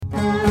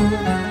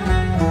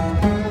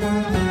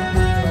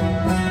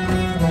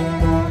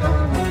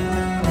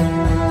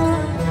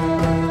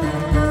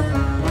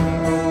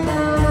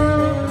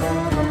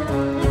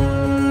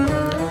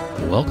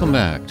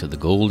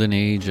Golden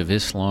Age of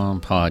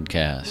Islam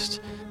podcast.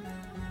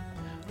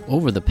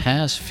 Over the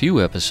past few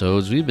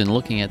episodes, we've been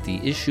looking at the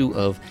issue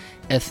of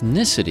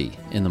ethnicity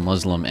in the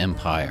Muslim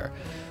empire,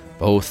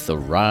 both the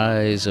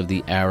rise of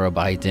the Arab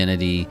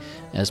identity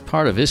as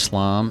part of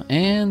Islam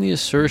and the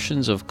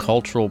assertions of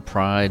cultural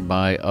pride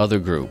by other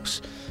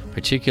groups,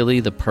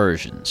 particularly the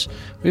Persians.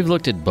 We've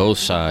looked at both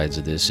sides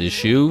of this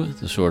issue,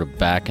 the sort of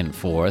back and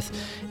forth,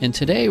 and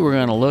today we're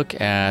going to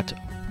look at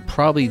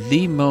probably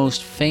the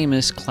most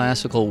famous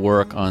classical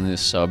work on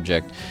this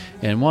subject,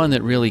 and one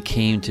that really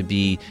came to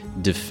be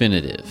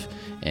definitive.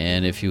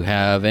 And if you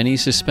have any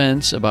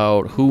suspense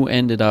about who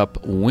ended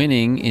up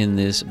winning in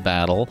this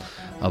battle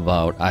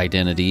about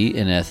identity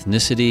and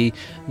ethnicity,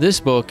 this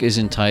book is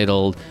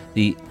entitled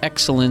The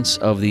Excellence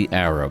of the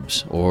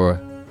Arabs,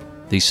 or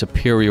The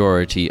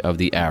Superiority of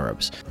the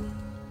Arabs.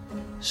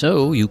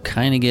 So you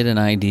kind of get an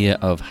idea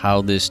of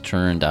how this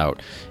turned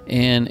out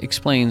and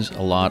explains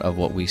a lot of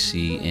what we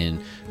see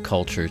in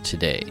culture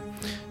today.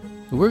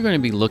 We're going to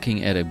be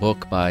looking at a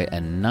book by a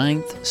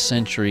 9th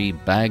century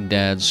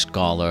Baghdad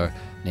scholar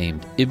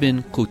named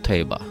Ibn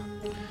Qutaybah.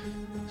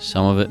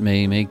 Some of it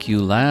may make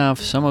you laugh,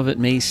 some of it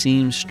may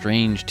seem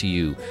strange to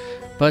you,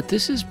 but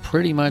this is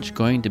pretty much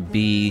going to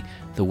be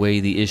the way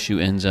the issue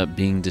ends up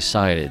being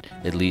decided,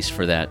 at least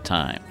for that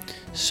time.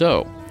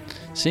 So,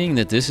 seeing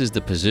that this is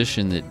the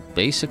position that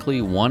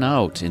basically won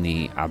out in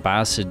the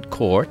Abbasid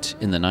court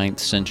in the 9th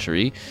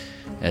century,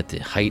 at the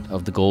height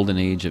of the Golden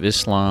Age of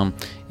Islam,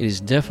 it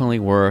is definitely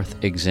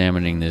worth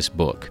examining this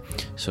book.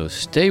 So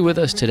stay with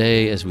us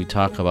today as we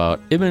talk about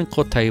Ibn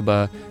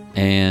Qutaybah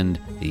and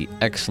the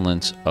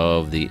excellence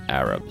of the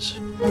Arabs.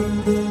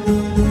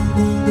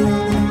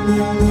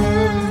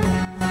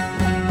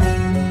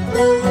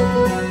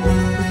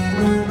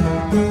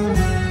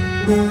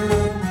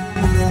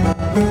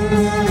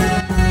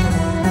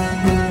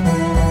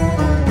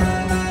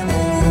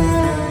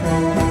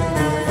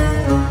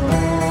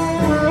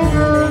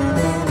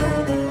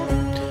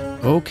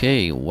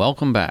 Okay,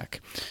 welcome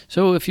back.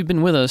 So if you've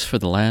been with us for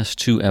the last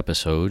 2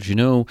 episodes, you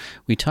know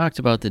we talked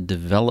about the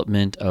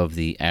development of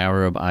the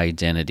Arab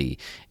identity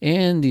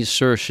and the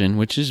assertion,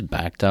 which is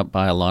backed up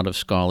by a lot of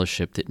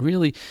scholarship, that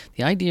really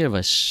the idea of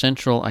a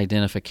central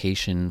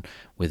identification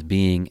with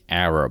being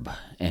Arab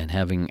and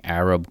having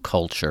Arab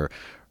culture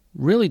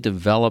really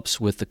develops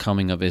with the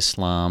coming of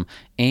Islam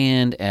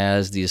and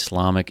as the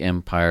Islamic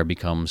empire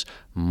becomes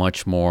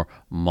much more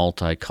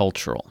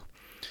multicultural.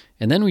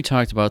 And then we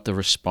talked about the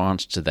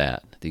response to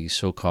that, the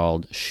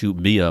so-called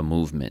Shu'biya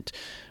movement,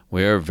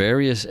 where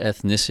various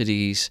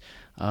ethnicities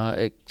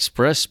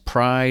express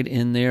pride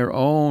in their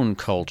own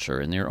culture,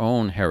 in their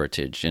own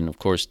heritage. And of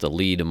course, the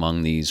lead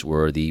among these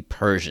were the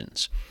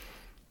Persians.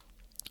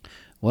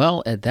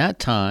 Well, at that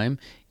time,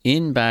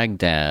 in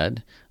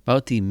Baghdad,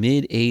 about the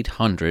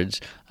mid-800s,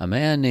 a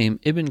man named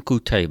Ibn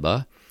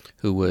Qutaybah,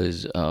 who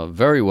was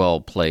very well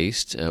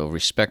placed, a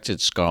respected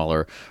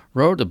scholar,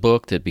 wrote a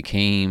book that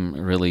became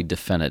really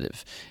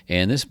definitive.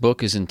 And this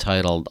book is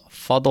entitled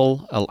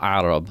Fadl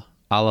al-Arab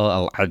ala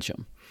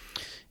al-Ajam.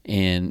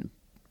 And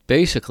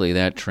basically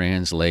that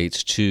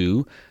translates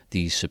to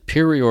the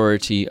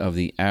superiority of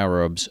the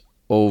Arabs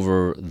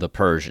over the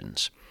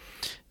Persians.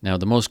 Now,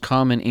 the most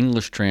common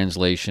English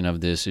translation of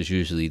this is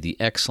usually the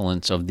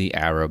excellence of the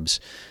Arabs.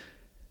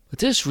 But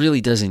this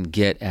really doesn't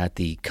get at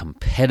the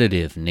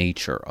competitive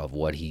nature of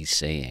what he's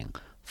saying.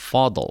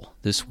 Fadl,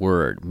 this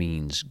word,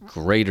 means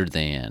greater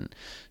than,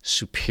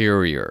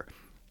 superior.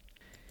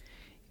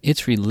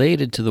 It's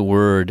related to the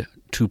word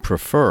to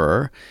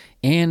prefer,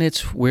 and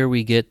it's where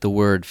we get the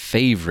word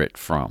favorite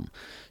from.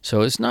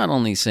 So it's not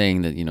only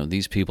saying that,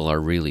 these people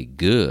are really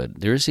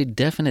good. There is a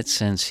definite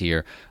sense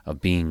here of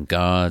being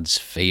God's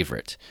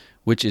favorite,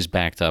 which is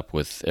backed up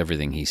with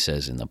everything he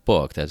says in the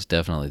book. That's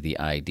definitely the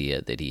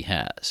idea that he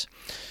has.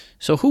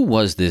 So who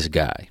was this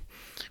guy?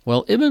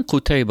 Well, Ibn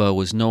Qutaybah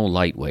was no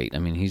lightweight. I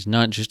mean, he's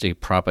not just a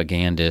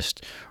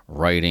propagandist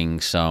writing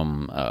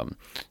some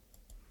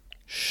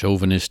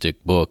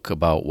chauvinistic book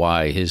about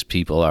why his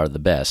people are the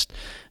best.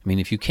 I mean,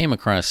 if you came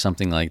across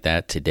something like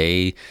that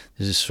today,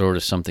 this is sort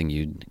of something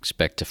you'd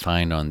expect to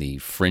find on the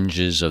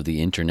fringes of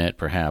the internet,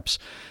 perhaps.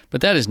 But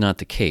that is not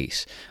the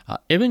case.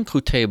 Ibn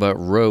Qutaybah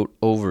wrote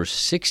over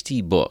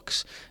 60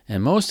 books,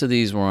 and most of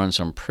these were on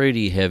some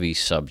pretty heavy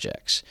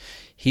subjects.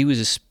 He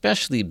was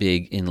especially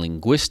big in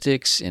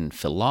linguistics, in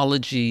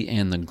philology,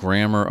 and the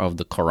grammar of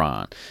the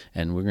Quran.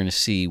 And we're going to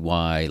see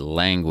why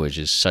language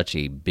is such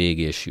a big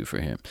issue for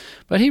him.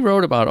 But he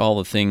wrote about all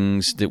the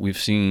things that we've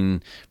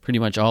seen pretty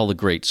much all the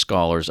great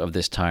scholars of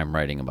this time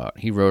writing about.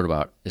 He wrote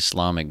about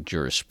Islamic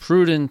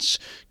jurisprudence,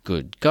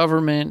 good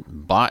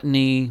government,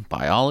 botany,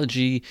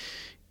 biology,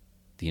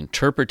 the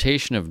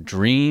interpretation of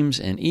dreams,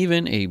 and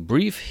even a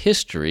brief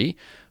history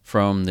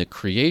from the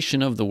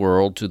creation of the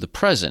world to the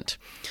present.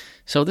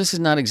 So this is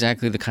not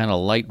exactly the kind of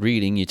light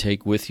reading you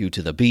take with you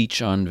to the beach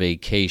on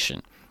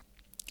vacation.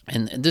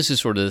 And this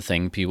is sort of the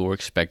thing people were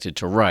expected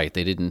to write.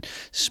 They didn't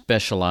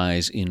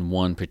specialize in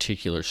one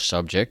particular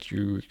subject.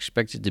 You were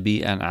expected to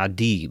be an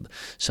adib,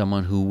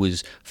 someone who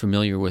was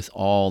familiar with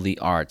all the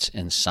arts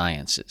and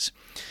sciences.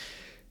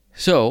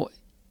 So,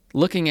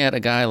 looking at a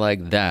guy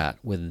like that,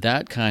 with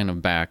that kind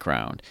of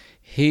background,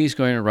 he's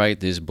going to write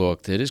this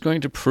book that is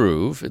going to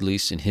prove, at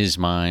least in his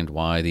mind,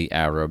 why the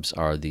Arabs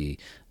are the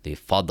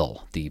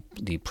fadl,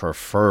 the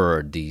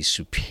preferred, the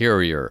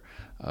superior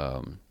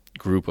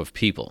group of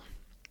people.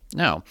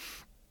 Now,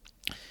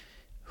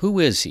 who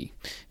is he?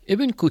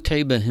 Ibn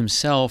Qutaybah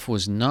himself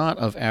was not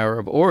of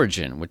Arab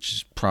origin, which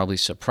is probably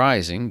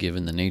surprising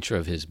given the nature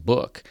of his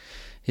book.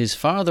 His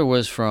father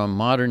was from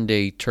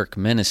modern-day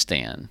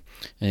Turkmenistan,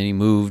 and he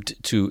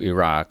moved to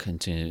Iraq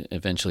and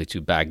eventually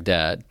to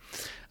Baghdad.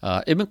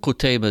 Ibn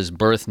Qutaybah's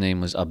birth name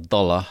was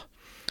Abdullah,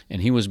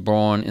 and he was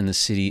born in the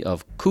city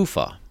of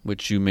Kufa,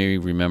 which you may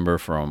remember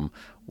from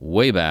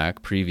way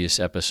back, previous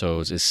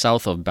episodes, is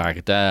south of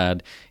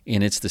Baghdad,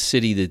 and it's the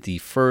city that the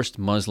first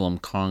Muslim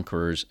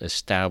conquerors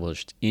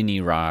established in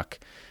Iraq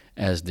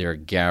as their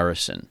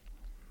garrison.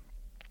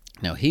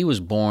 Now, he was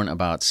born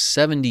about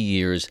 70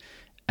 years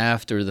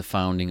after the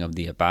founding of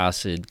the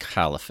Abbasid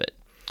Caliphate.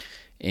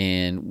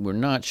 And we're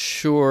not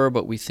sure,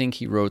 but we think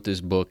he wrote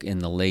this book in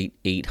the late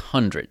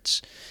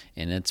 800s.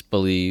 And it's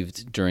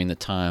believed during the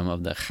time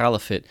of the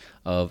Caliphate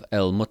of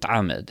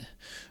al-Mu'tamid,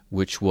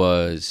 which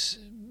was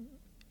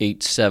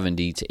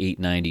 870 to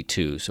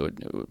 892, so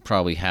it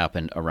probably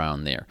happened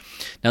around there.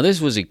 Now,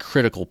 this was a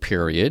critical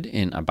period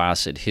in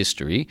Abbasid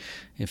history.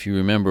 If you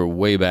remember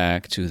way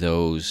back to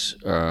those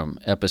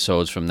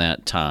episodes from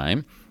that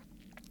time,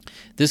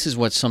 this is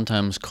what's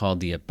sometimes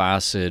called the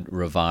Abbasid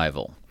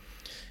revival.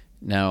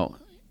 Now,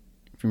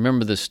 if you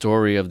remember the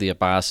story of the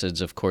Abbasids,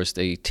 of course,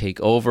 they take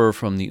over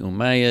from the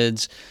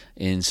Umayyads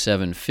in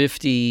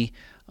 750.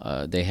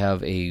 They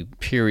have a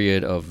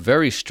period of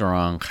very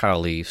strong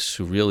caliphs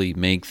who really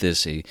make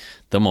this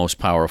the most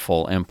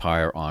powerful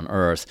empire on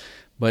earth.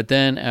 But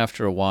then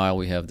after a while,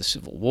 we have the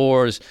civil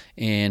wars,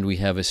 and we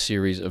have a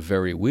series of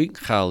very weak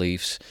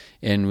caliphs,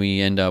 and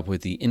we end up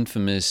with the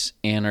infamous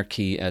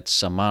anarchy at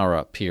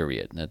Samarra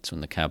period. That's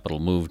when the capital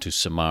moved to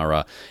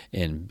Samarra,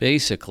 and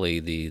basically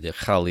the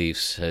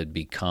caliphs had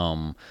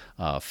become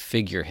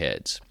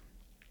figureheads.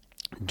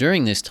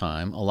 During this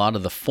time, a lot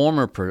of the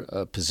former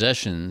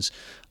possessions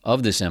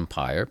of this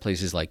empire,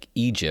 places like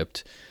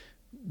Egypt,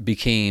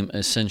 became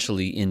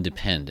essentially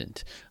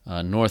independent.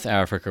 North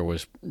Africa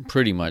was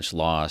pretty much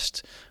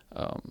lost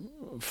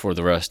for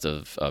the rest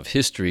of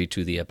history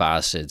to the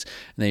Abbasids,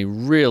 and they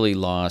really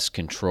lost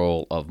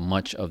control of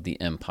much of the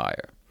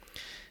empire.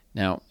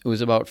 Now, it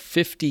was about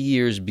 50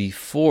 years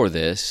before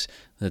this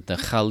that the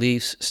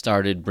caliphs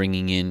started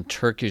bringing in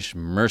Turkish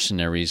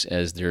mercenaries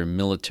as their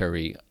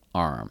military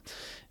arm.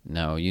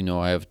 Now, you know,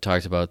 I have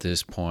talked about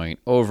this point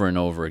over and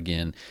over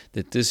again,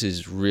 that this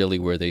is really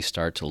where they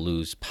start to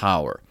lose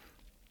power.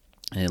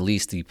 And at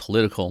least the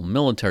political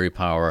military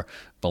power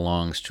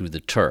belongs to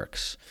the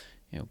Turks.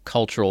 You know,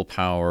 cultural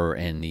power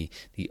and the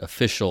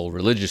official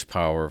religious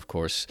power, of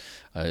course,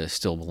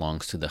 still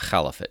belongs to the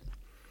Caliphate.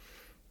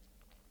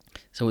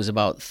 So it was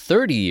about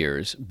 30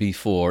 years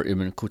before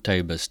Ibn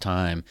Qutaybah's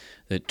time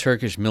that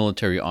Turkish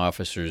military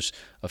officers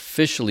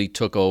officially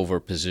took over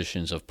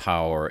positions of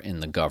power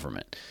in the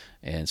government.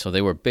 And so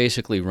they were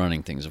basically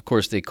running things. Of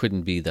course, they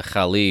couldn't be the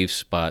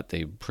caliphs, but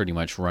they were pretty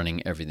much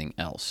running everything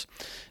else.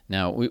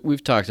 Now,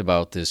 we've talked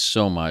about this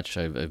so much.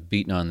 I've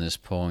beaten on this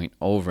point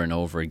over and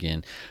over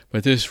again.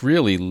 But this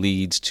really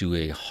leads to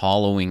a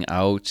hollowing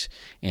out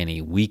and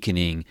a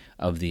weakening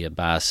of the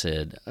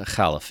Abbasid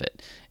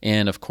Caliphate.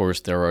 And, of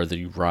course, there are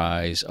the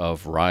rise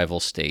of rival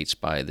states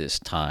by this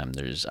time.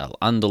 There's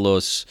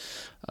Al-Andalus,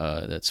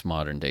 that's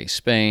modern-day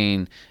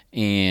Spain,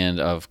 and,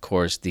 of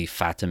course, the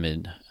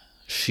Fatimid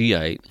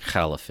Shiite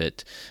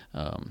Caliphate.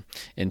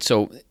 And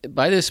so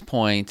by this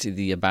point,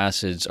 the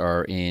Abbasids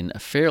are in a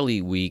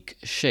fairly weak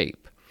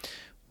shape.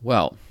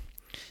 Well,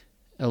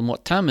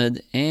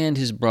 Al-Mu'tamid and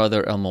his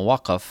brother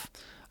Al-Muwaqqaf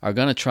are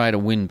going to try to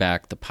win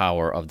back the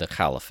power of the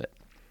Caliphate.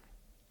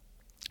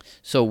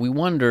 So we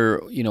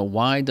wonder,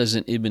 why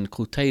doesn't Ibn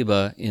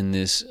Qutaybah in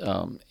this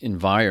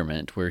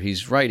environment where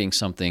he's writing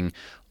something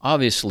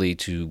obviously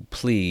to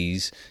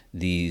please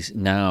these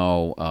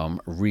now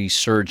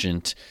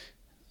resurgent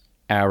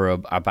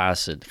Arab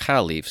Abbasid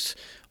caliphs,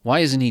 why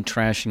isn't he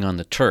trashing on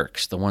the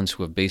Turks, the ones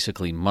who have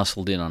basically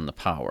muscled in on the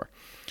power?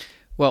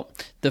 Well,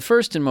 the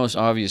first and most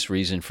obvious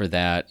reason for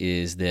that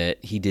is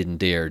that he didn't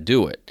dare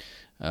do it.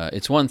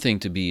 It's one thing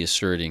to be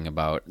asserting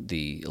about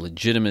the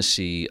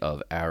legitimacy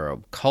of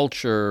Arab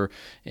culture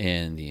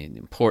and the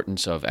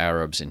importance of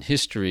Arabs in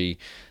history.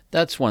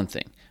 That's one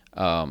thing.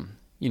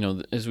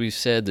 As we've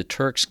said, the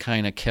Turks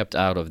kind of kept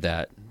out of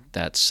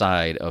that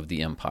side of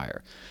the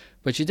empire.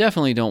 But you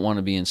definitely don't want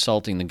to be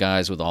insulting the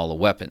guys with all the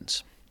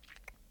weapons.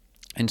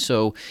 And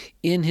so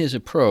in his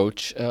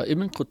approach,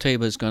 Ibn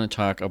Qutaybah is going to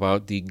talk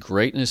about the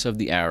greatness of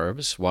the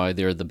Arabs, why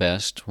they're the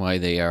best, why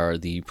they are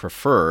the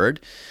preferred,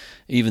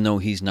 even though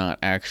he's not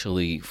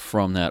actually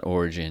from that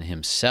origin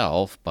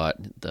himself, but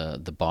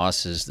the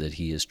bosses that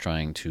he is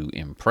trying to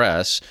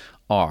impress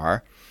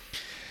are.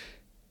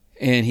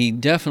 And he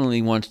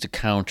definitely wants to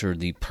counter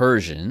the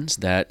Persians.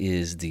 That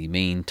is the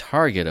main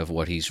target of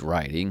what he's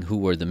writing, who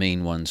were the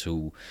main ones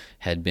who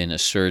had been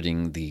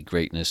asserting the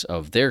greatness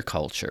of their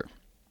culture.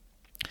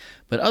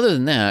 But other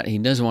than that, he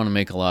doesn't want to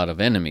make a lot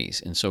of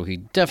enemies, and so he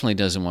definitely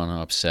doesn't want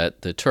to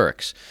upset the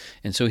Turks.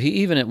 And so he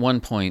even at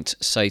one point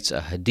cites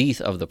a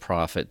hadith of the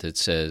Prophet that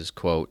says,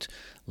 quote,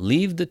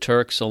 "Leave the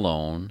Turks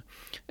alone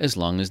as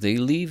long as they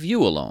leave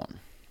you alone."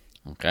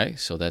 Okay,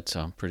 so that's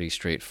pretty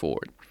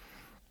straightforward.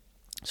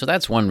 So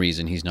that's one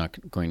reason he's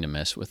not going to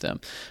mess with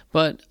them.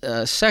 But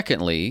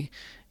secondly,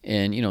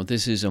 and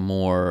this is a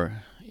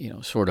more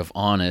sort of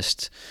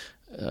honest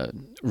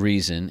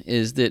reason,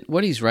 is that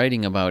what he's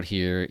writing about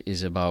here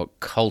is about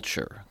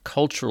culture,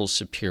 cultural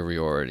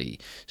superiority,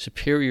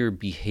 superior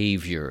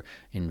behavior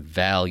and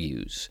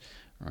values.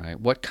 Right?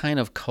 What kind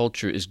of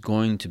culture is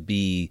going to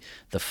be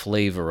the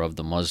flavor of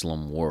the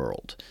Muslim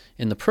world?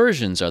 And the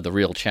Persians are the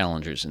real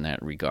challengers in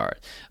that regard.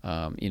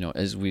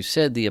 As we've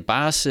said, the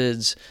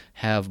Abbasids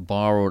have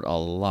borrowed a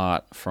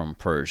lot from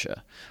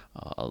Persia.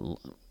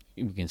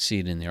 You can see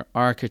it in their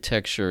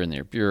architecture and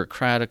their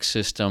bureaucratic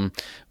system,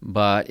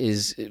 but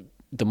is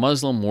the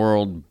Muslim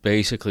world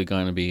basically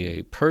going to be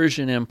a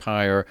Persian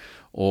empire,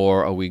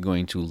 or are we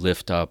going to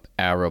lift up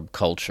Arab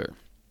culture?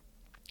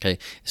 Okay,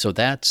 so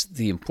that's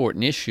the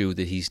important issue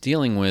that he's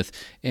dealing with,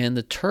 and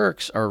the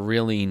Turks are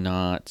really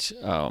not,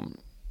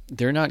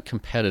 they're not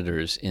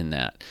competitors in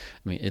that.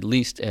 I mean, at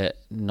least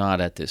not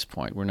at this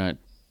point. We're not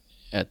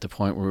at the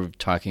point where we're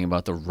talking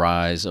about the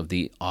rise of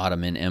the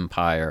Ottoman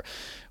Empire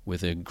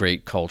with a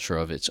great culture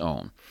of its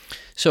own.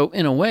 So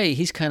in a way,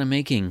 he's kind of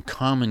making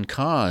common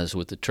cause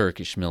with the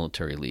Turkish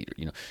military leader.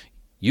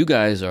 You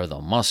guys are the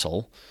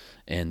muscle,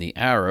 and the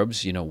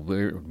Arabs,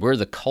 we're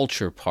the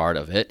culture part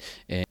of it,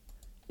 and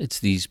it's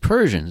these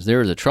Persians,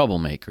 they're the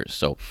troublemakers.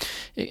 So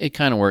it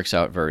kind of works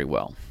out very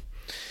well.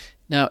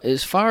 Now,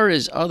 as far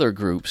as other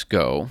groups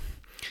go,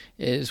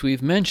 as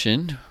we've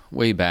mentioned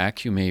way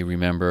back, you may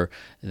remember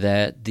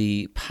that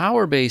the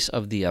power base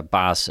of the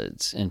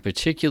Abbasids, and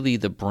particularly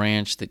the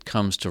branch that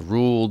comes to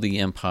rule the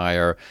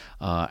empire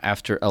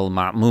after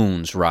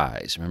Al-Ma'mun's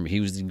rise. Remember,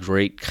 he was the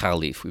great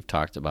caliph we've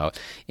talked about,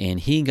 and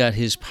he got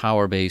his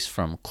power base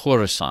from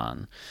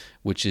Khorasan,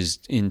 which is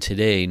in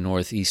today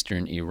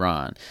northeastern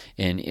Iran,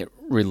 and it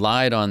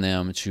relied on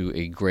them to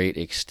a great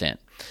extent.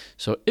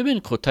 So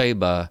Ibn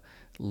Qutaybah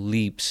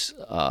leaps,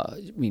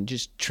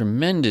 just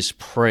tremendous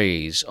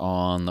praise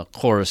on the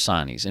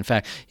Khorasanis. In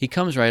fact, he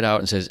comes right out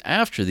and says,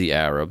 after the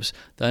Arabs,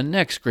 the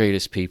next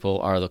greatest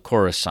people are the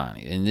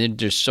Khorasanis, and they're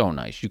just so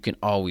nice. You can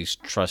always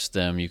trust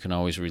them. You can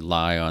always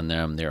rely on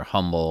them. They're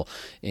humble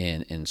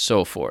and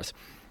so forth.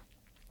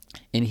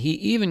 And he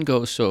even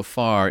goes so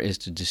far as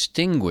to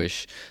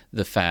distinguish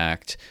the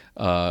fact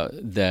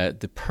that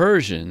the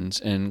Persians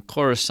and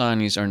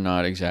Khorasanis are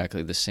not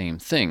exactly the same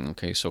thing.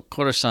 Okay, so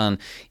Khorasan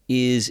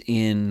is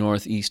in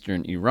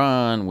northeastern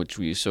Iran, which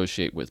we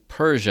associate with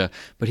Persia,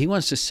 but he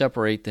wants to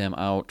separate them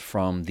out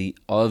from the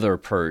other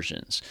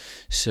Persians.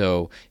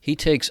 So he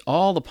takes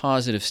all the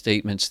positive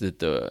statements that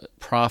the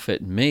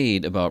Prophet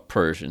made about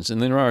Persians,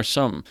 and there are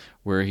some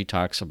where he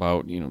talks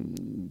about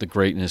the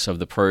greatness of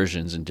the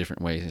Persians in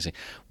different ways. And say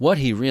what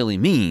he really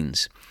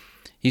means,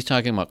 he's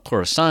talking about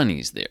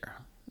Khorasanis there.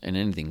 And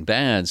anything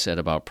bad said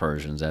about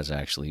Persians, that's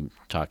actually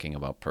talking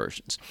about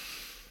Persians.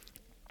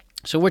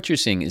 So what you're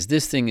seeing is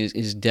this thing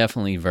is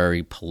definitely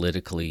very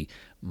politically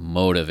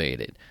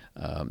motivated.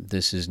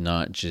 This is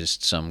not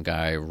just some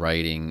guy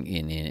writing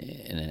in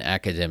an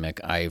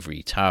academic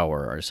ivory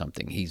tower or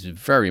something. He's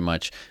very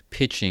much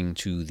pitching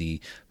to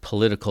the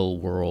political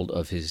world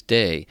of his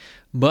day.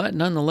 But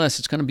nonetheless,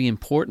 it's going to be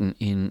important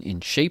in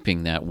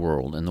shaping that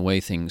world and the way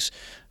things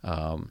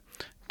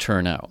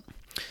turn out.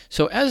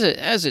 So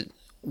as it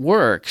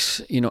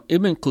works,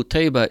 Ibn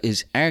Qutaybah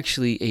is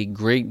actually a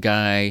great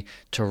guy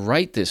to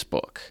write this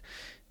book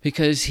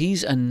because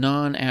he's a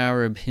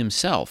non-Arab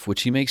himself,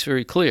 which he makes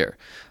very clear.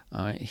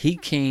 He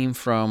came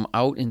from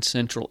out in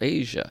Central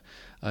Asia,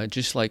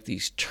 just like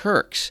these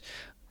Turks.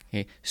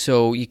 Okay?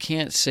 So you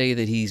can't say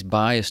that he's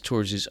biased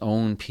towards his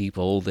own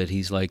people, that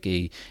he's like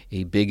a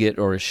bigot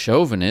or a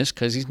chauvinist,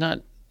 because he's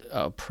not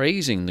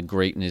praising the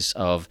greatness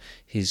of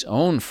his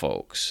own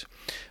folks.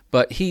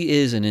 But he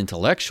is an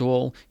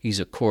intellectual, he's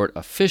a court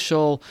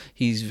official,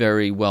 he's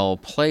very well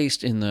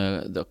placed in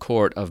the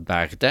court of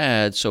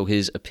Baghdad, so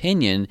his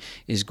opinion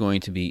is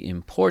going to be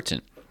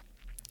important.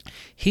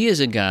 He is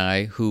a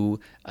guy who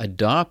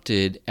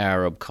adopted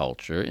Arab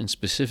culture, and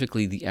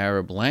specifically the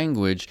Arab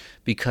language,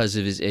 because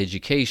of his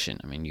education.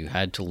 I mean, you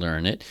had to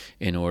learn it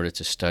in order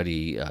to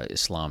study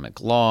Islamic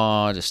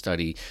law, to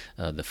study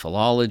the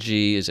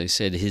philology. As I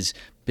said, his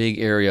big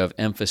area of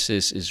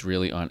emphasis is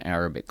really on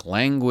Arabic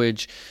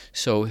language.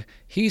 So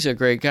he's a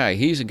great guy.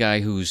 He's a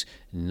guy who's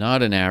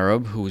not an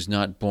Arab, who was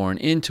not born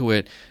into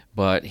it,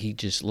 but he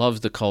just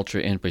loves the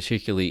culture and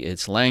particularly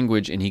its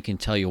language, and he can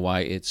tell you why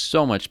it's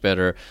so much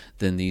better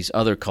than these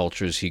other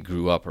cultures he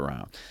grew up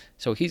around.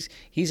 So he's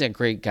a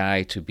great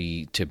guy to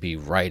be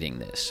writing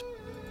this.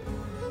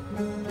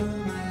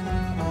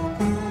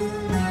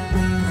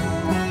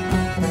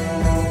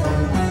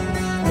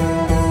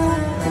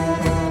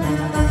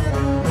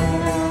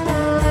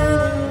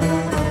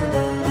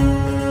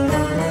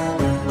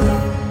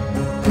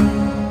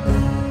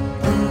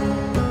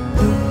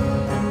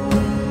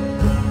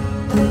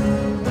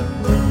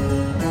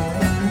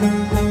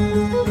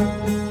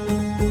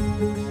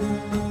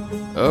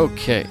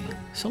 Okay,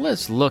 so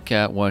let's look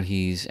at what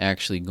he's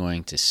actually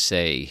going to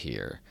say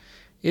here.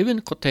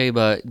 Ibn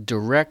Qutayba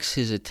directs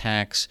his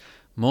attacks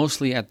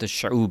mostly at the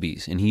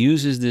Sha'ubis, and he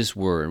uses this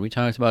word. We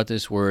talked about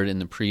this word in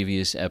the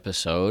previous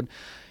episode,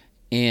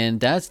 and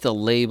that's the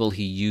label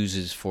he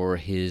uses for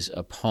his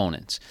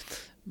opponents.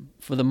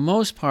 For the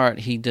most part,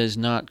 he does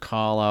not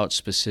call out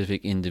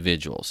specific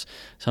individuals.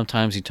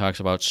 Sometimes he talks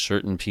about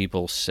certain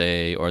people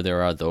say, or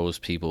there are those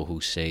people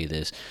who say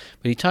this.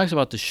 But he talks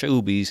about the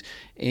Sha'ubis,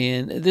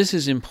 and this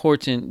is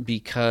important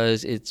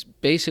because it's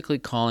basically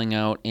calling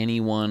out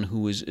anyone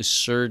who is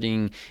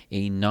asserting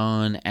a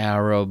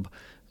non-Arab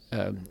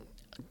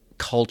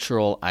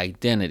cultural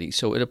identity.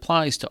 So it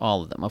applies to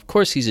all of them. Of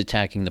course, he's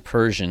attacking the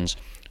Persians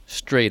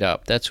straight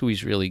up. That's who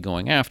he's really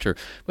going after.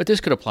 But this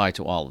could apply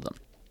to all of them.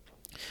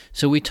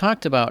 So we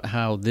talked about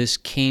how this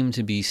came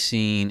to be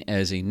seen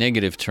as a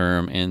negative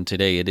term, and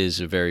today it is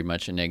very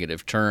much a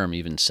negative term.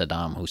 Even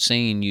Saddam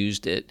Hussein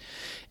used it.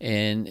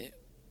 And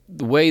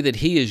the way that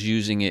he is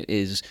using it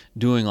is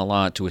doing a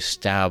lot to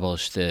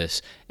establish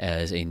this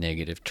as a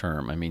negative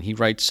term. I mean, he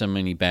writes so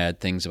many bad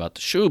things about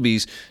the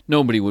Shubis,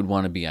 nobody would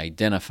want to be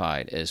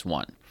identified as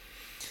one.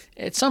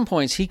 At some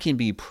points, he can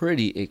be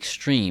pretty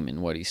extreme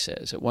in what he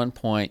says. At one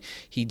point,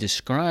 he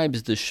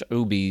describes the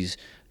Shubis,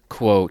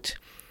 quote,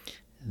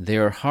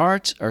 "Their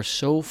hearts are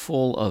so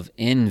full of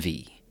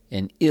envy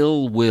and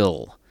ill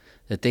will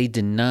that they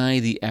deny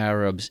the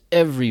Arabs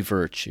every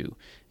virtue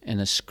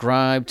and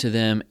ascribe to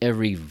them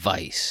every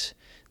vice.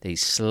 They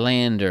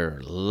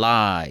slander,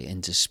 lie,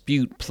 and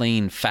dispute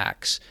plain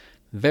facts,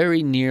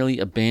 very nearly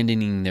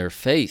abandoning their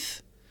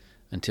faith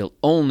until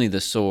only the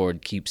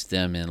sword keeps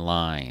them in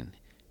line."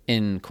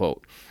 End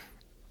quote.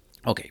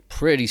 Okay,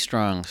 pretty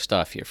strong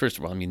stuff here. First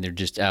of all, I mean, they're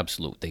just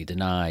absolute. They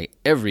deny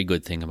every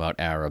good thing about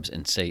Arabs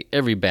and say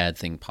every bad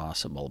thing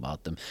possible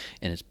about them,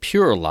 and it's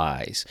pure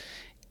lies.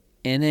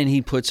 And then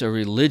he puts a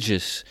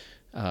religious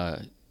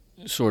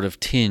sort of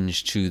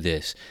tinge to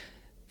this.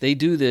 They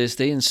do this,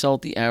 they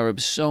insult the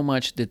Arabs so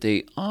much that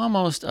they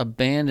almost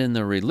abandon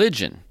the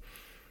religion,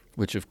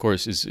 which of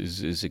course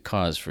is a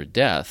cause for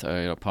death,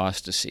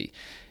 apostasy.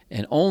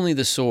 And only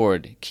the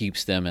sword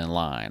keeps them in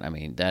line. I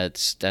mean,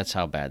 that's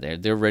how bad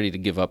they're ready to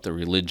give up the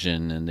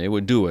religion, and they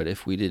would do it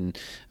if we didn't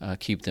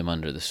keep them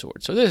under the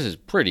sword. So this is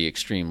pretty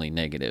extremely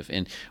negative.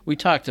 And we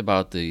talked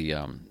about the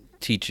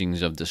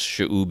teachings of the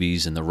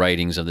Sha'ubis and the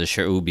writings of the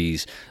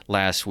Sha'ubis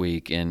last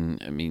week,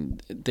 and I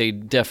mean, they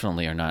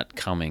definitely are not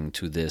coming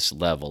to this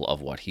level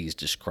of what he's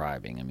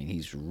describing. I mean,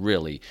 he's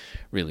really,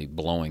 really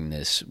blowing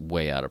this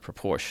way out of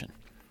proportion.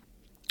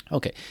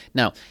 Okay,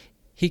 now,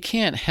 he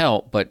can't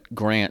help but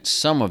grant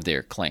some of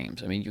their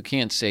claims. I mean, you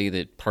can't say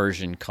that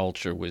Persian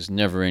culture was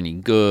never any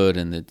good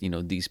and that,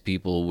 these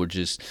people were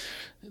just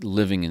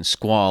living in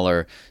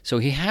squalor. So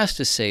he has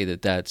to say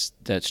that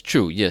that's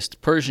true. Yes, the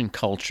Persian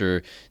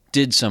culture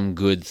did some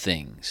good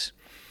things.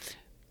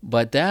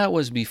 But that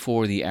was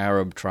before the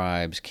Arab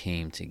tribes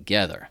came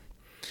together.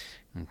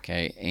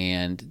 Okay,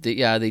 and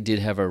they did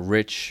have a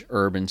rich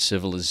urban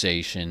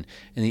civilization,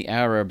 and the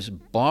Arabs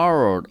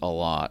borrowed a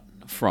lot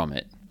from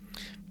it.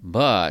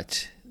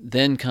 But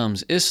then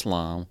comes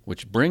Islam,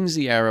 which brings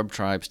the Arab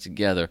tribes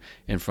together,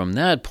 and from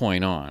that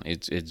point on,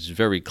 it's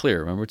very clear.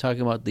 Remember, we're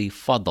talking about the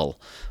fadl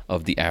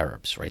of the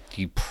Arabs, right?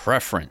 The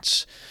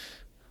preference,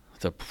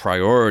 the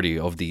priority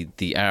of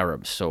the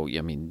Arabs. So,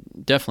 I mean,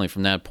 definitely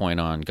from that point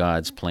on,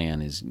 God's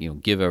plan is,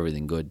 give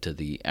everything good to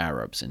the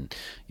Arabs, and,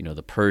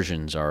 the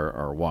Persians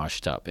are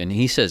washed up. And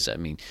he says, I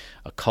mean,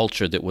 a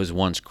culture that was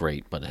once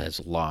great but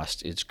has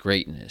lost its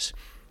greatness.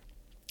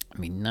 I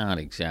mean, not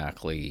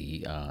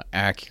exactly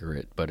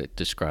accurate, but it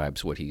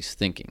describes what he's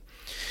thinking.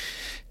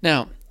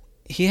 Now,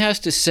 he has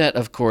to set,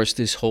 of course,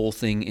 this whole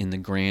thing in the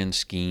grand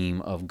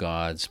scheme of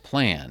God's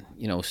plan.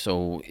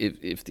 So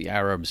if the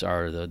Arabs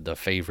are the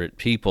favorite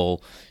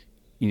people,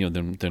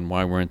 then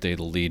why weren't they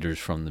the leaders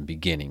from the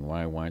beginning?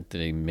 Why weren't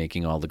they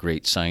making all the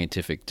great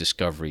scientific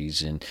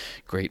discoveries and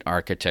great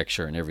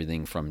architecture and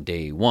everything from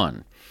day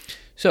one?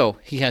 So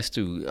he has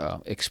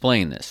to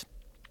explain this.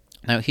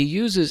 Now, he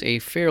uses a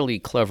fairly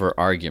clever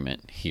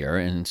argument here,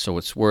 and so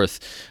it's worth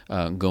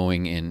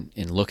going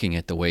and looking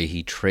at the way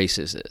he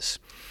traces this.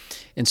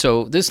 And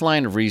so this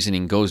line of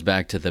reasoning goes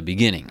back to the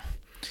beginning,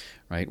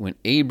 right? When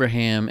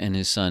Abraham and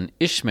his son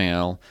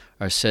Ishmael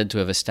are said to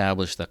have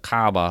established the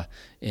Kaaba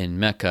in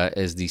Mecca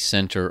as the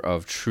center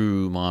of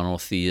true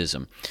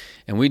monotheism.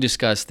 And we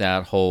discussed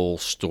that whole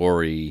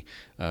story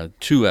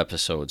 2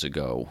 episodes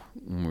ago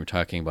when we were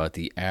talking about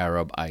the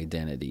Arab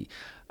identity.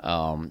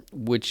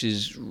 Which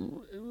is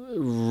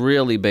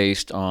really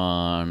based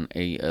on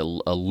a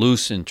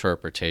loose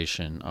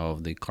interpretation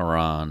of the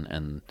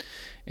Quran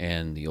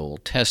and the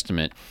Old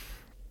Testament.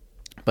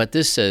 But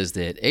this says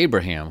that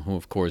Abraham, who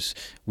of course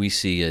we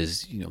see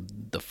as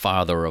the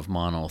father of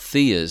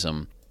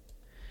monotheism,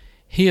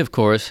 he of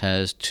course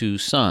has 2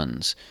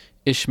 sons,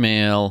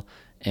 Ishmael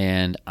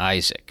and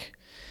Isaac.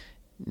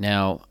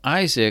 Now,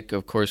 Isaac,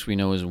 of course, we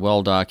know is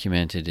well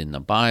documented in the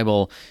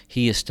Bible.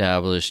 He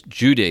established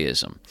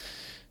Judaism.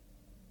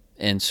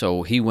 And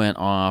so he went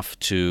off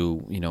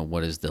to,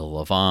 what is the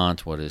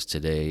Levant, what is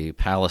today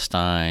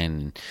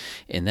Palestine.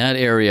 In that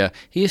area,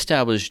 he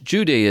established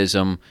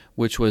Judaism,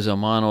 which was a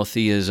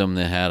monotheism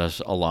that had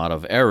a lot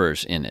of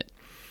errors in it.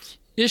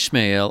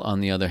 Ishmael,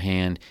 on the other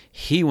hand,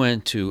 he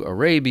went to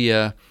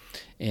Arabia,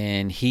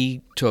 and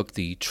he took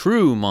the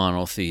true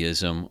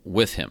monotheism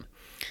with him.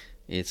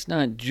 It's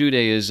not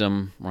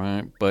Judaism,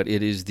 right, but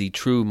it is the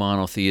true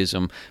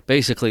monotheism,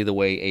 basically the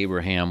way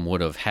Abraham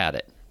would have had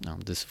it. Now,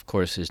 this, of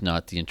course, is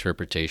not the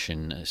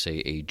interpretation,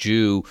 say, a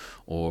Jew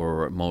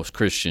or most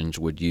Christians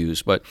would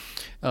use, but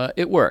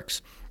it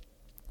works.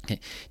 Okay.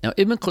 Now,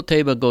 Ibn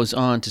Qutayba goes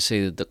on to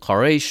say that the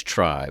Quraysh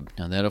tribe,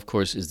 now that, of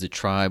course, is the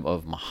tribe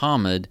of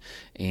Muhammad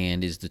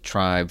and is the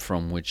tribe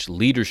from which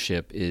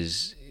leadership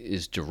is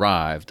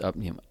derived.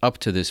 Up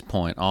to this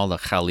point, all the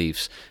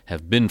caliphs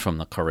have been from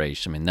the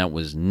Quraysh. I mean, that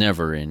was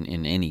never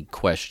in any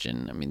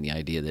question. I mean, the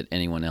idea that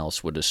anyone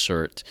else would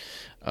assert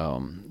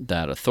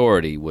that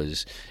authority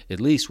was, at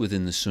least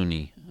within the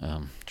Sunni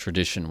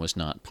tradition, was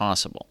not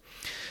possible.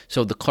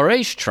 So the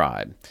Quraysh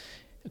tribe,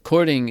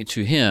 according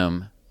to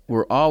him,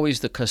 were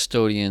always the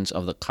custodians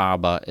of the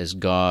Kaaba as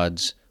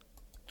God's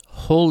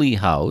holy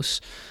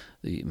house,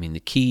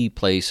 the key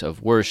place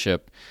of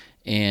worship,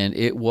 and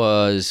it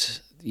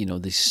was,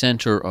 the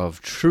center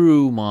of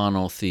true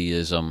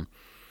monotheism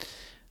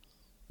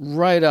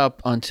right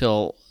up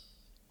until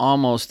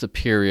almost the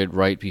period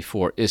right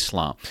before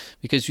Islam,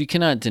 because we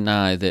cannot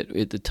deny that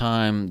at the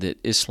time that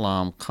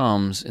Islam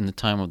comes, in the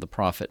time of the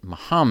Prophet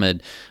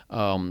Muhammad,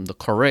 the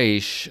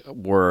Quraysh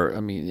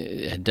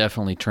had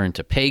definitely turned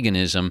to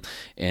paganism,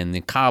 and the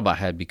Kaaba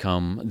had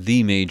become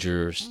the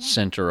major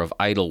center of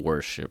idol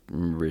worship.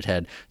 Remember, it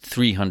had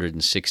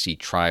 360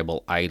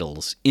 tribal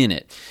idols in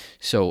it.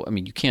 So,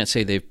 you can't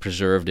say they've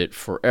preserved it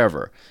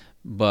forever,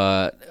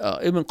 but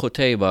Ibn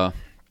Qutayba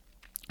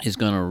is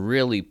going to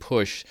really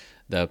push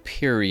the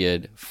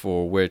period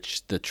for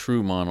which the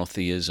true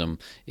monotheism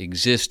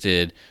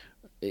existed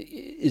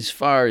as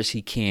far as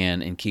he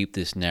can and keep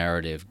this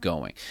narrative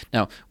going.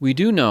 Now, we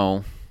do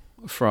know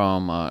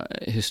from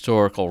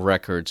historical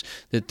records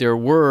that there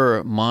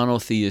were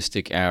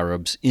monotheistic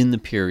Arabs in the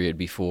period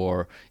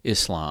before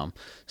Islam,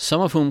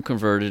 some of whom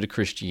converted to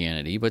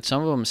Christianity, but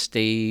some of them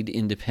stayed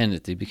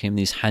independent. They became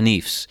these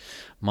Hanifs,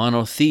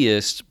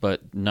 monotheists,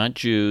 but not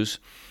Jews,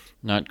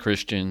 not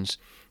Christians,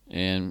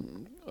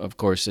 and of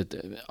course,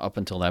 up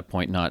until that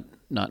point,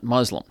 not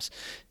Muslims.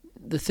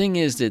 The thing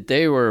is that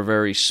they were a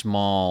very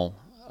small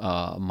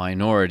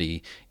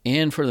minority,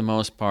 and for the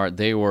most part,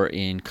 they were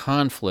in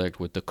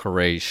conflict with the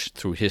Quraysh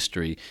through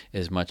history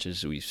as much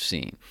as we've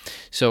seen.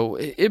 So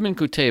Ibn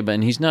Qutayba,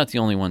 and he's not the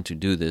only one to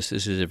do this,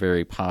 this is a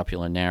very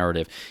popular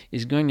narrative,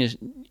 is going to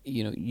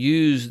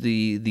use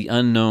the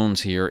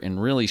unknowns here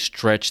and really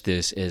stretch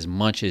this as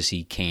much as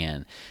he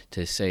can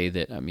to say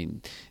that,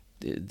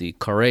 the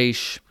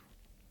Quraysh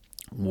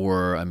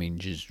were,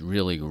 just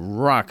really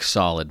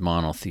rock-solid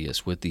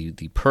monotheists with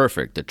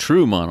the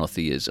true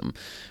monotheism,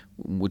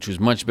 which was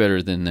much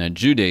better than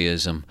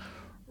Judaism,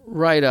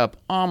 right up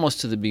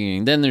almost to the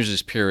beginning. Then there's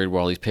this period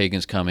where all these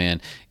pagans come in,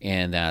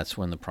 and that's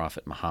when the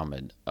Prophet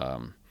Muhammad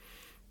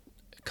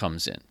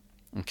comes in.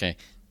 Okay,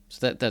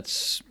 so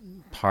that's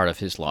part of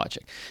his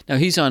logic. Now,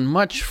 he's on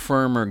much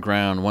firmer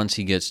ground once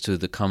he gets to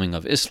the coming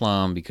of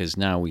Islam, because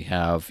now we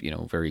have,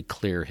 very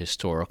clear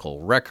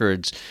historical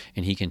records,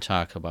 and he can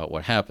talk about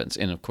what happens.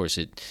 And, of course,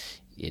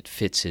 it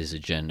fits his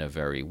agenda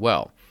very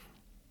well.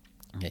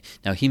 Okay.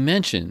 Now, he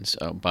mentions,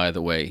 by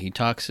the way, he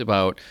talks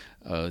about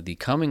the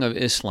coming of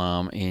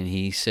Islam, and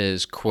he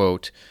says,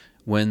 quote,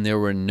 "when there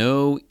were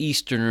no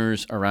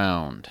Easterners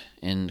around,"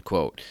 end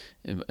quote.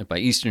 By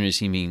Easterners,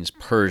 he means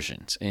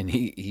Persians. And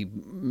he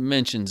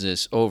mentions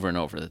this over and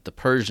over, that the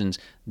Persians,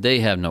 they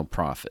have no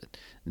prophet.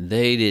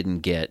 They didn't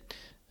get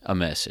a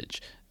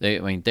message. They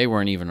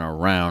weren't even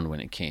around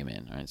when it came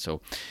in. Right? So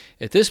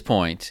at this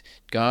point,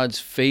 God's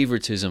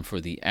favoritism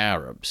for the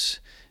Arabs,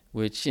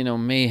 which,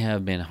 may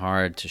have been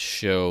hard to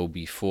show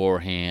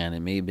beforehand, it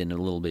may have been a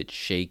little bit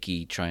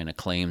shaky trying to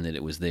claim that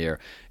it was there.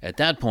 At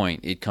that point,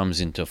 it comes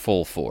into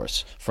full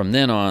force. From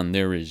then on,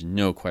 there is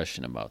no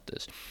question about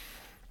this.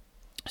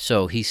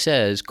 So he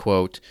says,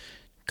 quote,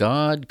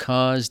 "God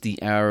caused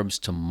the Arabs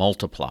to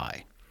multiply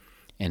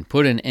and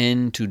put an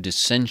end to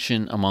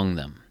dissension among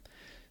them,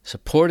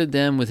 supported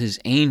them with his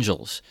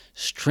angels,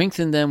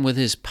 strengthened them with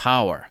his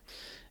power,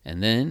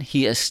 and then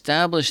he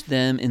established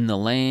them in the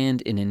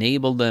land and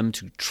enabled them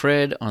to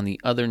tread on the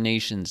other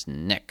nations'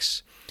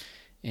 necks,"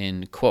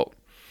 end quote.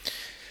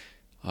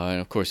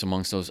 And of course,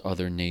 amongst those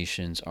other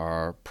nations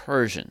are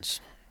Persians.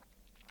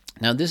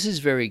 Now, this is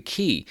very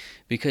key,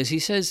 because he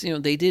says,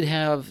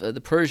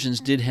 the Persians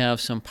did have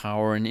some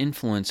power and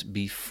influence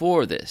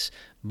before this.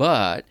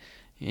 But,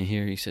 and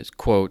here he says,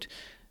 quote,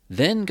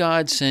 "then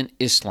God sent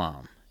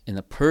Islam, and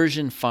the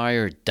Persian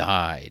fire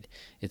died,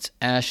 its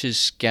ashes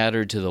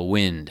scattered to the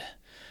wind.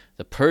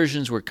 The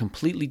Persians were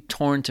completely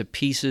torn to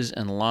pieces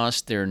and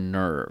lost their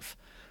nerve.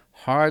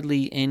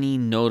 Hardly any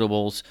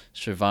notables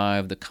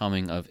survived the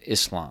coming of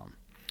Islam."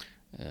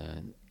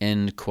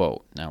 End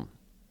quote. Now,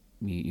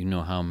 you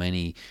know how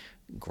many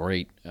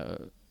great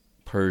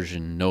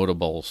Persian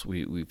notables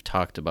we've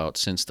talked about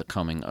since the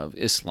coming of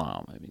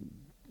Islam. I mean,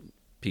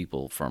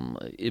 people from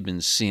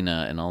Ibn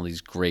Sina and all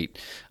these great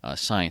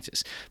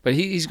scientists. But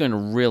he's going to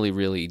really,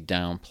 really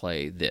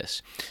downplay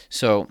this.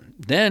 So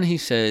then he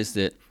says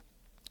that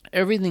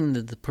everything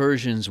that the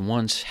Persians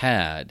once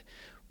had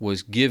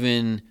was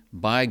given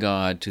by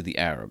God to the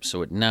Arabs,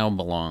 so it now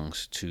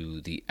belongs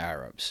to the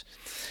Arabs.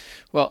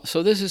 Well,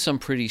 so this is some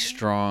pretty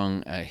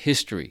strong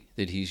history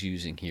that he's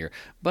using here,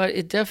 but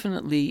it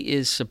definitely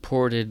is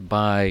supported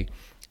by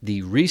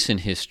the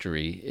recent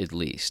history, at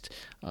least,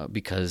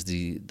 because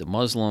the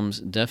Muslims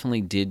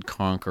definitely did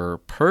conquer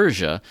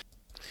Persia,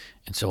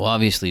 and so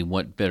obviously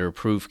what better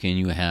proof can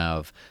you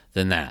have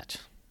than that?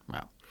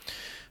 Wow.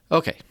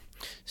 Okay,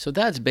 so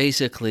that's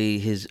basically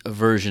his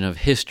version of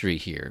history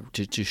here,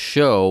 to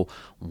show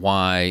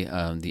why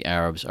the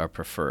Arabs are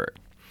preferred.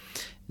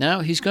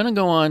 Now, he's going to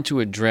go on to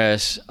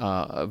address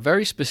a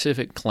very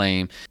specific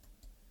claim.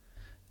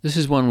 This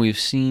is one we've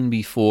seen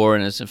before,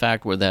 and it's in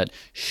fact where that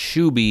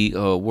shubi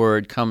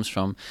word comes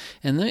from.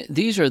 And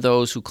these are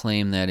those who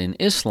claim that in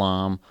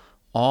Islam,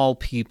 all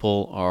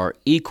people are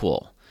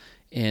equal.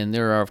 And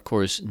there are, of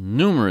course,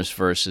 numerous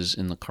verses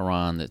in the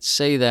Quran that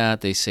say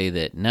that. They say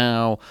that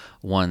now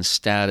one's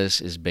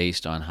status is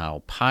based on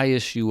how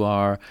pious you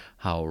are,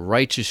 how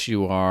righteous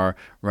you are,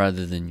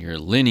 rather than your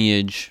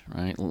lineage,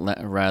 right?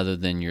 Rather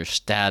than your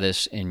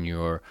status and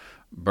your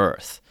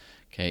birth.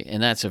 Okay,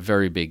 and that's a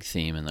very big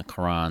theme in the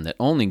Quran, that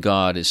only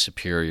God is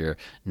superior,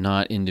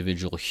 not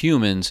individual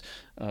humans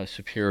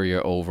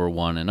superior over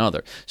one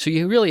another. So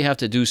you really have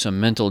to do some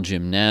mental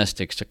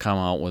gymnastics to come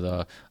out with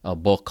a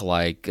book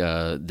like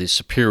The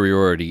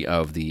Superiority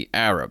of the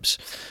Arabs.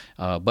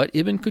 But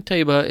Ibn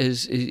Qutayba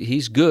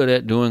he's good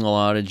at doing a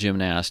lot of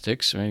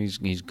gymnastics. Right?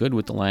 He's good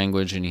with the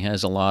language, and he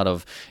has a lot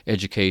of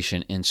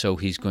education, and so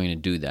he's going to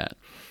do that.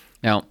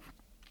 Now,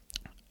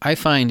 I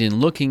find in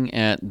looking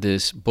at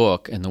this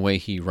book and the way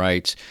he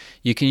writes,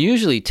 you can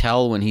usually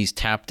tell when he's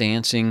tap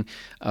dancing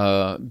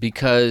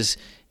because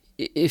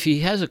if he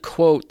has a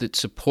quote that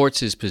supports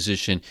his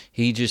position,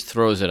 he just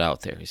throws it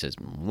out there. He says,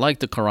 like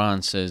the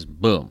Quran says,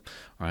 boom.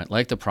 All right,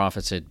 like the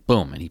Prophet said,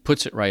 boom, and he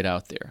puts it right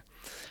out there.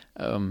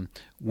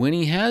 When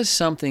he has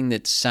something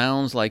that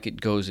sounds like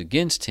it goes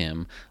against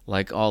him,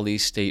 like all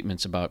these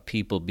statements about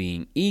people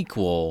being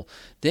equal,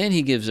 then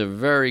he gives a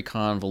very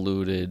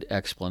convoluted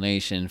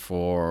explanation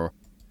for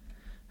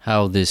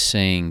how this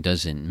saying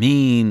doesn't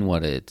mean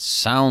what it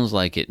sounds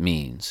like it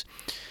means.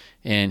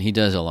 And he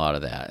does a lot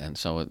of that. And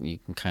so you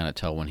can kind of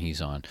tell when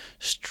he's on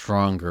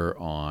stronger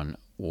on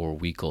or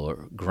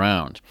weaker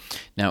ground.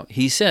 Now,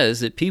 he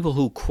says that people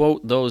who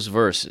quote those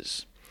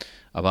verses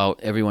about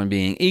everyone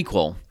being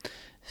equal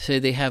say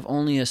they have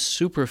only a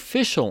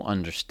superficial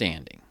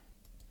understanding.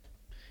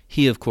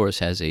 He, of course,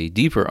 has a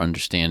deeper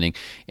understanding,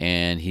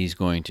 and he's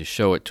going to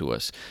show it to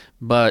us.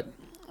 But,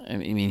 I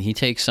mean, he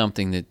takes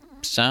something that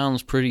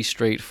sounds pretty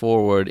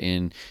straightforward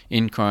and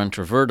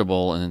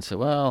incontrovertible, and then say,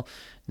 well,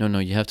 no,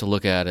 you have to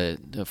look at it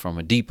from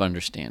a deep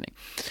understanding.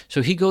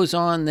 So he goes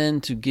on then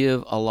to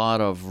give a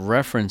lot of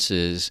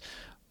references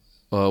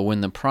when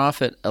the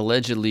Prophet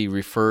allegedly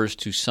refers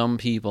to some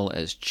people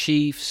as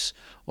chiefs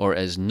or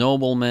as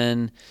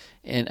noblemen.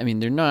 And, I mean,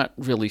 they're not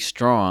really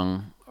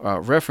strong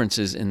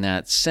references in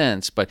that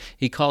sense, but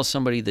he calls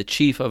somebody the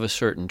chief of a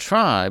certain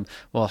tribe.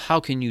 Well, how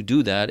can you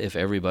do that if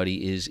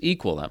everybody is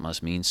equal? That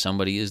must mean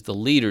somebody is the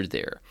leader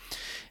there.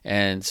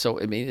 And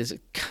so, I mean, it's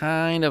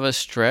kind of a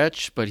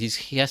stretch, but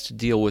he has to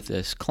deal with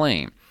this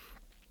claim.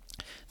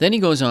 Then he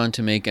goes on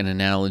to make an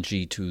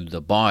analogy to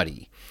the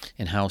body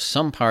and how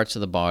some parts of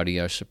the body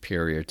are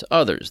superior to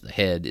others. The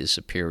head is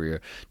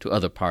superior to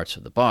other parts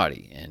of the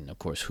body. And, of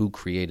course, who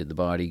created the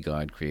body?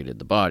 God created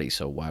the body.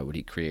 So why would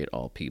he create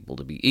all people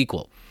to be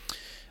equal?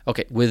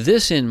 Okay, with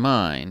this in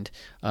mind,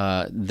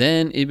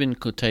 then Ibn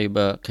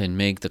Qutayba can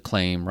make the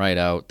claim right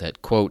out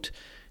that, quote,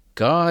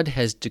 God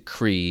has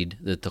decreed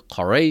that the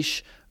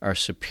Quraysh are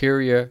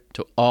superior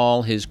to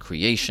all his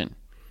creation,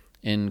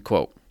 end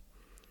quote.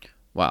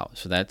 Wow,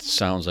 so that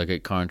sounds like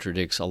it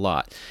contradicts a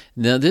lot.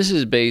 Now, this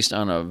is based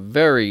on a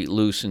very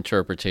loose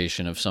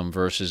interpretation of some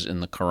verses in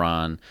the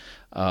Quran.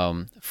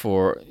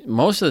 For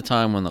most of the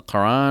time when the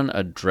Quran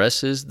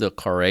addresses the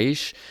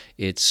Quraysh,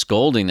 it's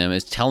scolding them,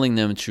 it's telling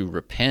them to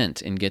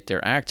repent and get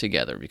their act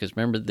together. Because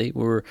remember, they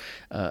were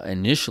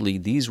initially,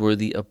 these were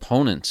the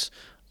opponents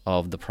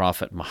of the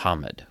Prophet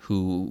Muhammad,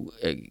 who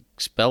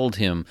expelled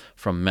him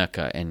from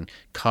Mecca and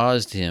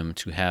caused him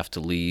to have to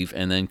leave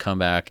and then come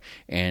back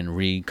and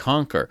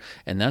reconquer.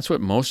 And that's what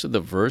most of the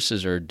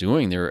verses are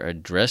doing. They're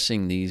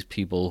addressing these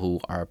people who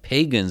are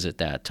pagans at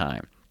that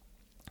time.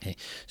 Okay.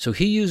 So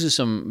he uses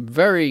some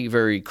very,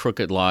 very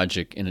crooked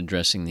logic in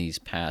addressing these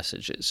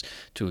passages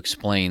to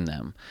explain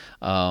them.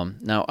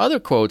 Now, other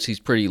quotes he's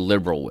pretty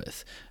liberal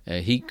with.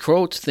 He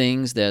quotes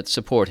things that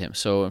support him.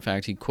 So, in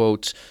fact, he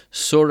quotes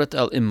Surat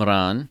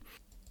al-Imran.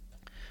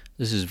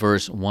 This is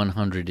verse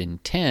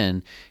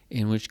 110,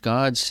 in which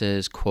God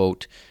says,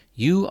 quote,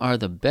 "You are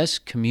the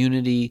best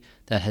community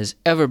that has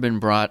ever been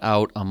brought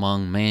out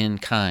among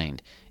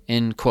mankind,"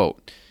 end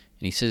quote.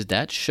 And he says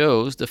that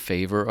shows the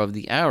favor of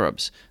the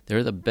Arabs.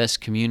 They're the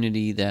best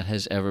community that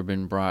has ever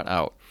been brought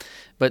out.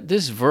 But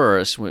this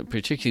verse,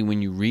 particularly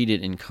when you read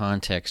it in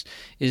context,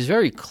 is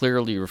very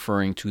clearly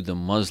referring to the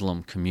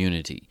Muslim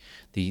community,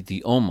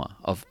 the Ummah,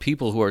 of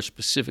people who are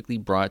specifically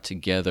brought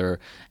together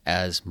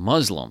as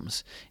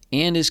Muslims,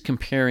 and is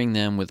comparing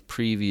them with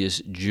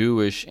previous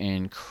Jewish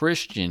and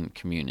Christian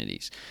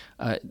communities.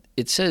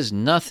 It says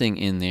nothing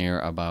in there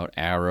about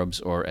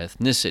Arabs or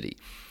ethnicity.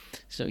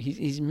 So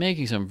he's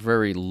making some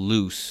very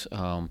loose